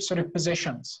two sort of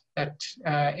positions that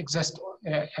exist.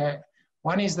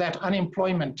 One is that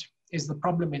unemployment is the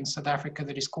problem in South Africa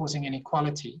that is causing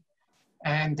inequality.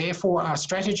 And therefore our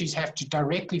strategies have to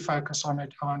directly focus on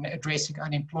addressing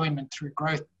unemployment through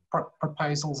growth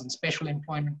proposals and special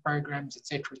employment programs, et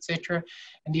cetera,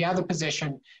 and the other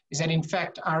position is that in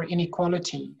fact our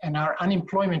inequality and our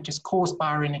unemployment is caused by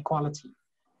our inequality,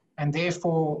 and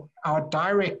therefore our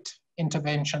direct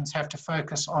interventions have to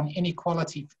focus on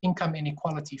inequality, income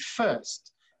inequality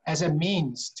first, as a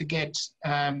means to get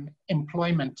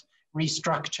employment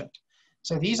restructured.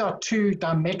 So these are two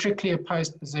diametrically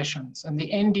opposed positions, and the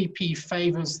NDP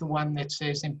favors the one that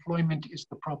says employment is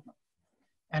the problem.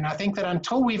 And I think that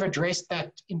until we've addressed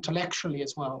that intellectually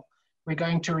as well, we're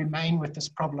going to remain with this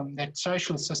problem that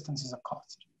social assistance is a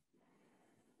cost.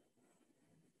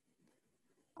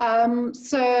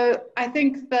 So I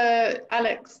think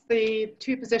Alex, the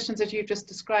two positions that you've just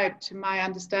described, to my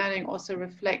understanding, also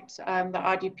reflect the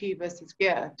RDP versus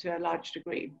GEAR to a large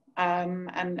degree, and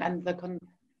the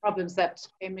problems that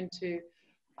came into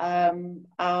our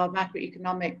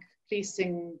macroeconomic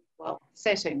policing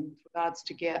setting with regards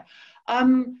to GEAR.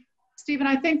 Stephen,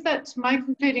 I think that my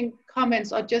concluding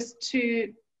comments are just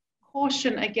to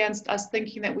caution against us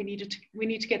thinking that we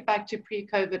need to get back to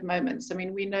pre-COVID moments. I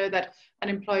mean, we know that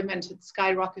unemployment had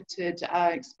skyrocketed,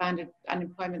 expanded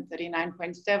unemployment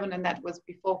 39.7, and that was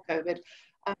before COVID.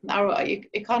 Our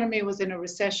economy was in a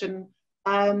recession.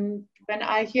 When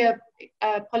I hear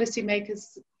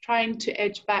policymakers trying to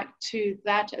edge back to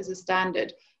that as a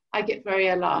standard, I get very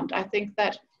alarmed. I think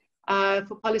that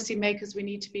for policymakers, we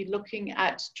need to be looking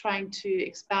at trying to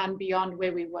expand beyond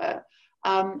where we were.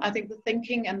 I think the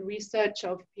thinking and research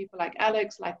of people like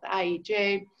Alex, like the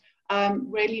IEJ,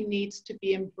 really needs to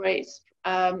be embraced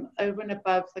over and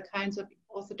above the kinds of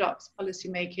orthodox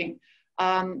policymaking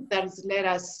that has led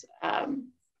us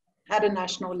at a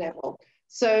national level.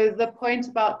 So the point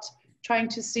about trying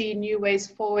to see new ways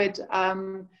forward,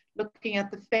 looking at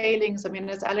the failings, I mean,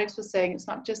 as Alex was saying, it's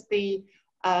not just the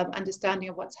understanding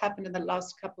of what's happened in the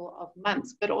last couple of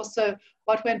months, but also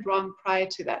what went wrong prior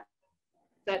to that,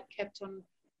 that kept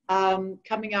on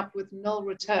coming up with nil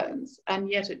returns,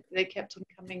 and yet they kept on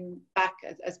coming back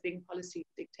as being policy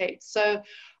dictates. So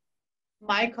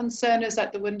my concern is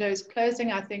that the window is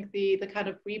closing. I think the kind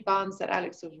of rebounds that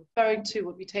Alex was referring to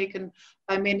will be taken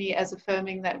by many as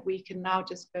affirming that we can now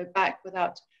just go back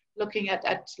without looking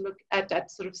at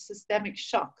sort of systemic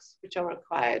shocks which are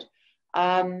required.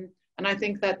 And I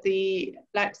think that the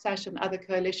Black Sash and other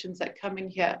coalitions that come in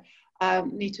here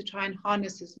need to try and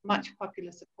harness as much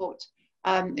popular support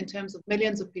in terms of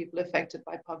millions of people affected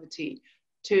by poverty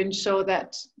to ensure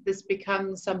that this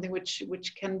becomes something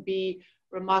which can be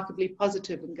remarkably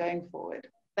positive in going forward.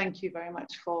 Thank you very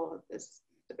much for this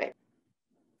debate.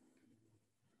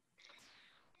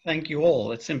 Thank you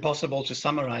all. It's impossible to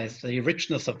summarize the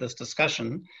richness of this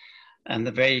discussion and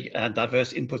the very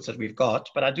diverse inputs that we've got,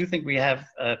 but I do think we have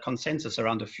a consensus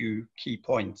around a few key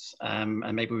points, and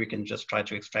maybe we can just try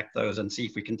to extract those and see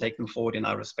if we can take them forward in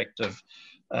our respective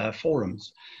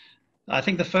forums. I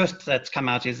think the first that's come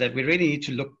out is that we really need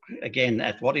to look again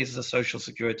at what is the social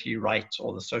security right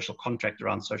or the social contract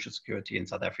around social security in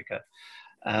South Africa.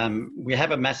 We have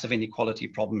a massive inequality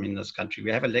problem in this country.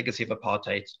 We have a legacy of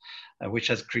apartheid, which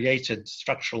has created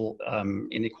structural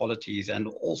inequalities, and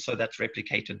also that's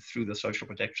replicated through the social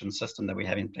protection system that we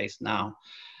have in place now.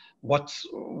 What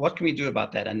can we do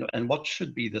about that? And what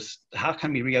should be this? How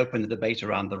can we reopen the debate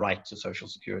around the right to social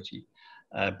security,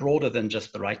 broader than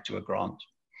just the right to a grant?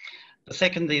 The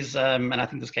second is, and I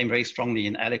think this came very strongly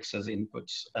in Alex's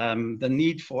inputs, the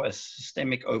need for a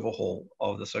systemic overhaul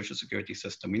of the social security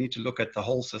system. We need to look at the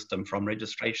whole system, from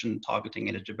registration, targeting,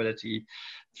 eligibility,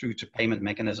 through to payment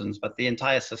mechanisms, but the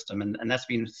entire system. And that's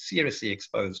been seriously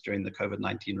exposed during the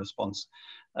COVID-19 response,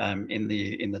 in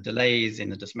the delays, in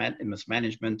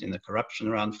mismanagement, in the corruption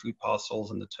around food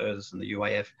parcels and the TERS and the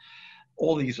UIF.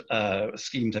 All these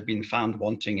schemes have been found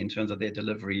wanting in terms of their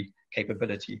delivery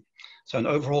capability. So an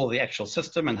overhaul of the actual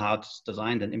system and how it's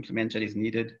designed and implemented is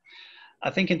needed. I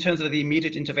think in terms of the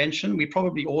immediate intervention, we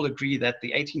probably all agree that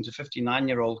the 18 to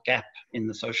 59-year-old gap in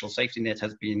the social safety net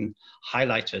has been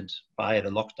highlighted by the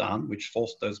lockdown, which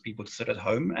forced those people to sit at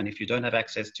home. And if you don't have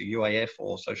access to UIF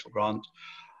or social grant,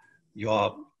 you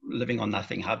are living on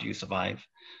nothing. How do you survive?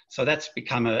 So that's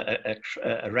become a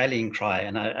rallying cry.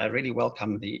 And I really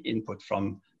welcome the input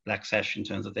from Black Sash in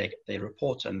terms of their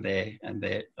report and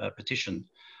their petition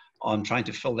on trying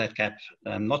to fill that gap,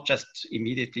 not just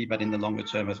immediately, but in the longer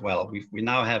term as well. We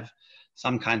now have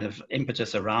some kind of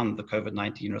impetus around the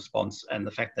COVID-19 response, and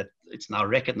the fact that it's now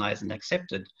recognized and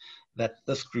accepted that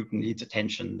this group needs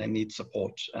attention, they need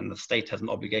support, and the state has an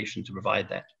obligation to provide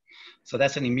that. So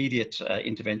that's an immediate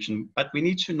intervention, but we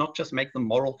need to not just make the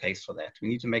moral case for that. We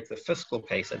need to make the fiscal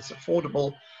case that it's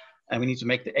affordable, and we need to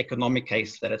make the economic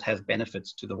case that it has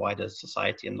benefits to the wider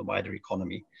society and the wider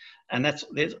economy. And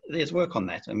there's work on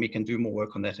that, and we can do more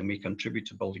work on that, and we contribute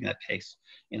to building that case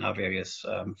in our various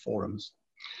forums.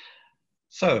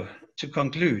 So to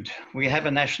conclude, we have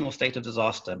a national state of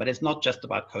disaster, but it's not just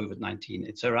about COVID-19.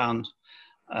 It's around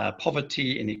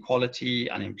poverty, inequality,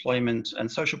 unemployment, and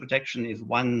social protection is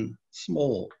one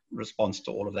small response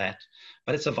to all of that,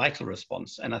 but it's a vital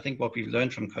response. And I think what we've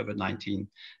learned from COVID-19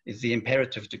 is the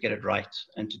imperative to get it right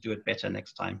and to do it better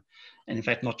next time. And in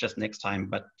fact, not just next time,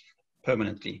 but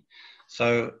permanently.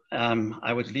 So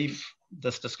I would leave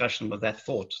this discussion with that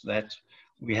thought that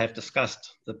we have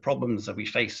discussed the problems that we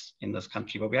face in this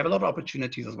country, but we have a lot of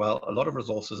opportunities as well, a lot of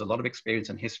resources, a lot of experience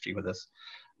and history with this.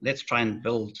 Let's try and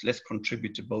build, let's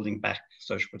contribute to building back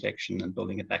social protection and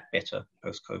building it back better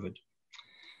post-COVID.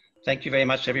 Thank you very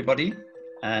much, everybody,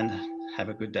 and have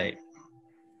a good day.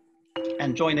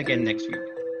 And join again next week.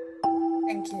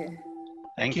 Thank you.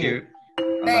 Thank you.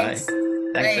 Thanks.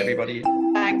 Bye-bye. Thanks, everybody.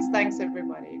 Thanks,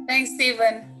 everybody. Thanks,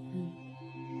 Stephen.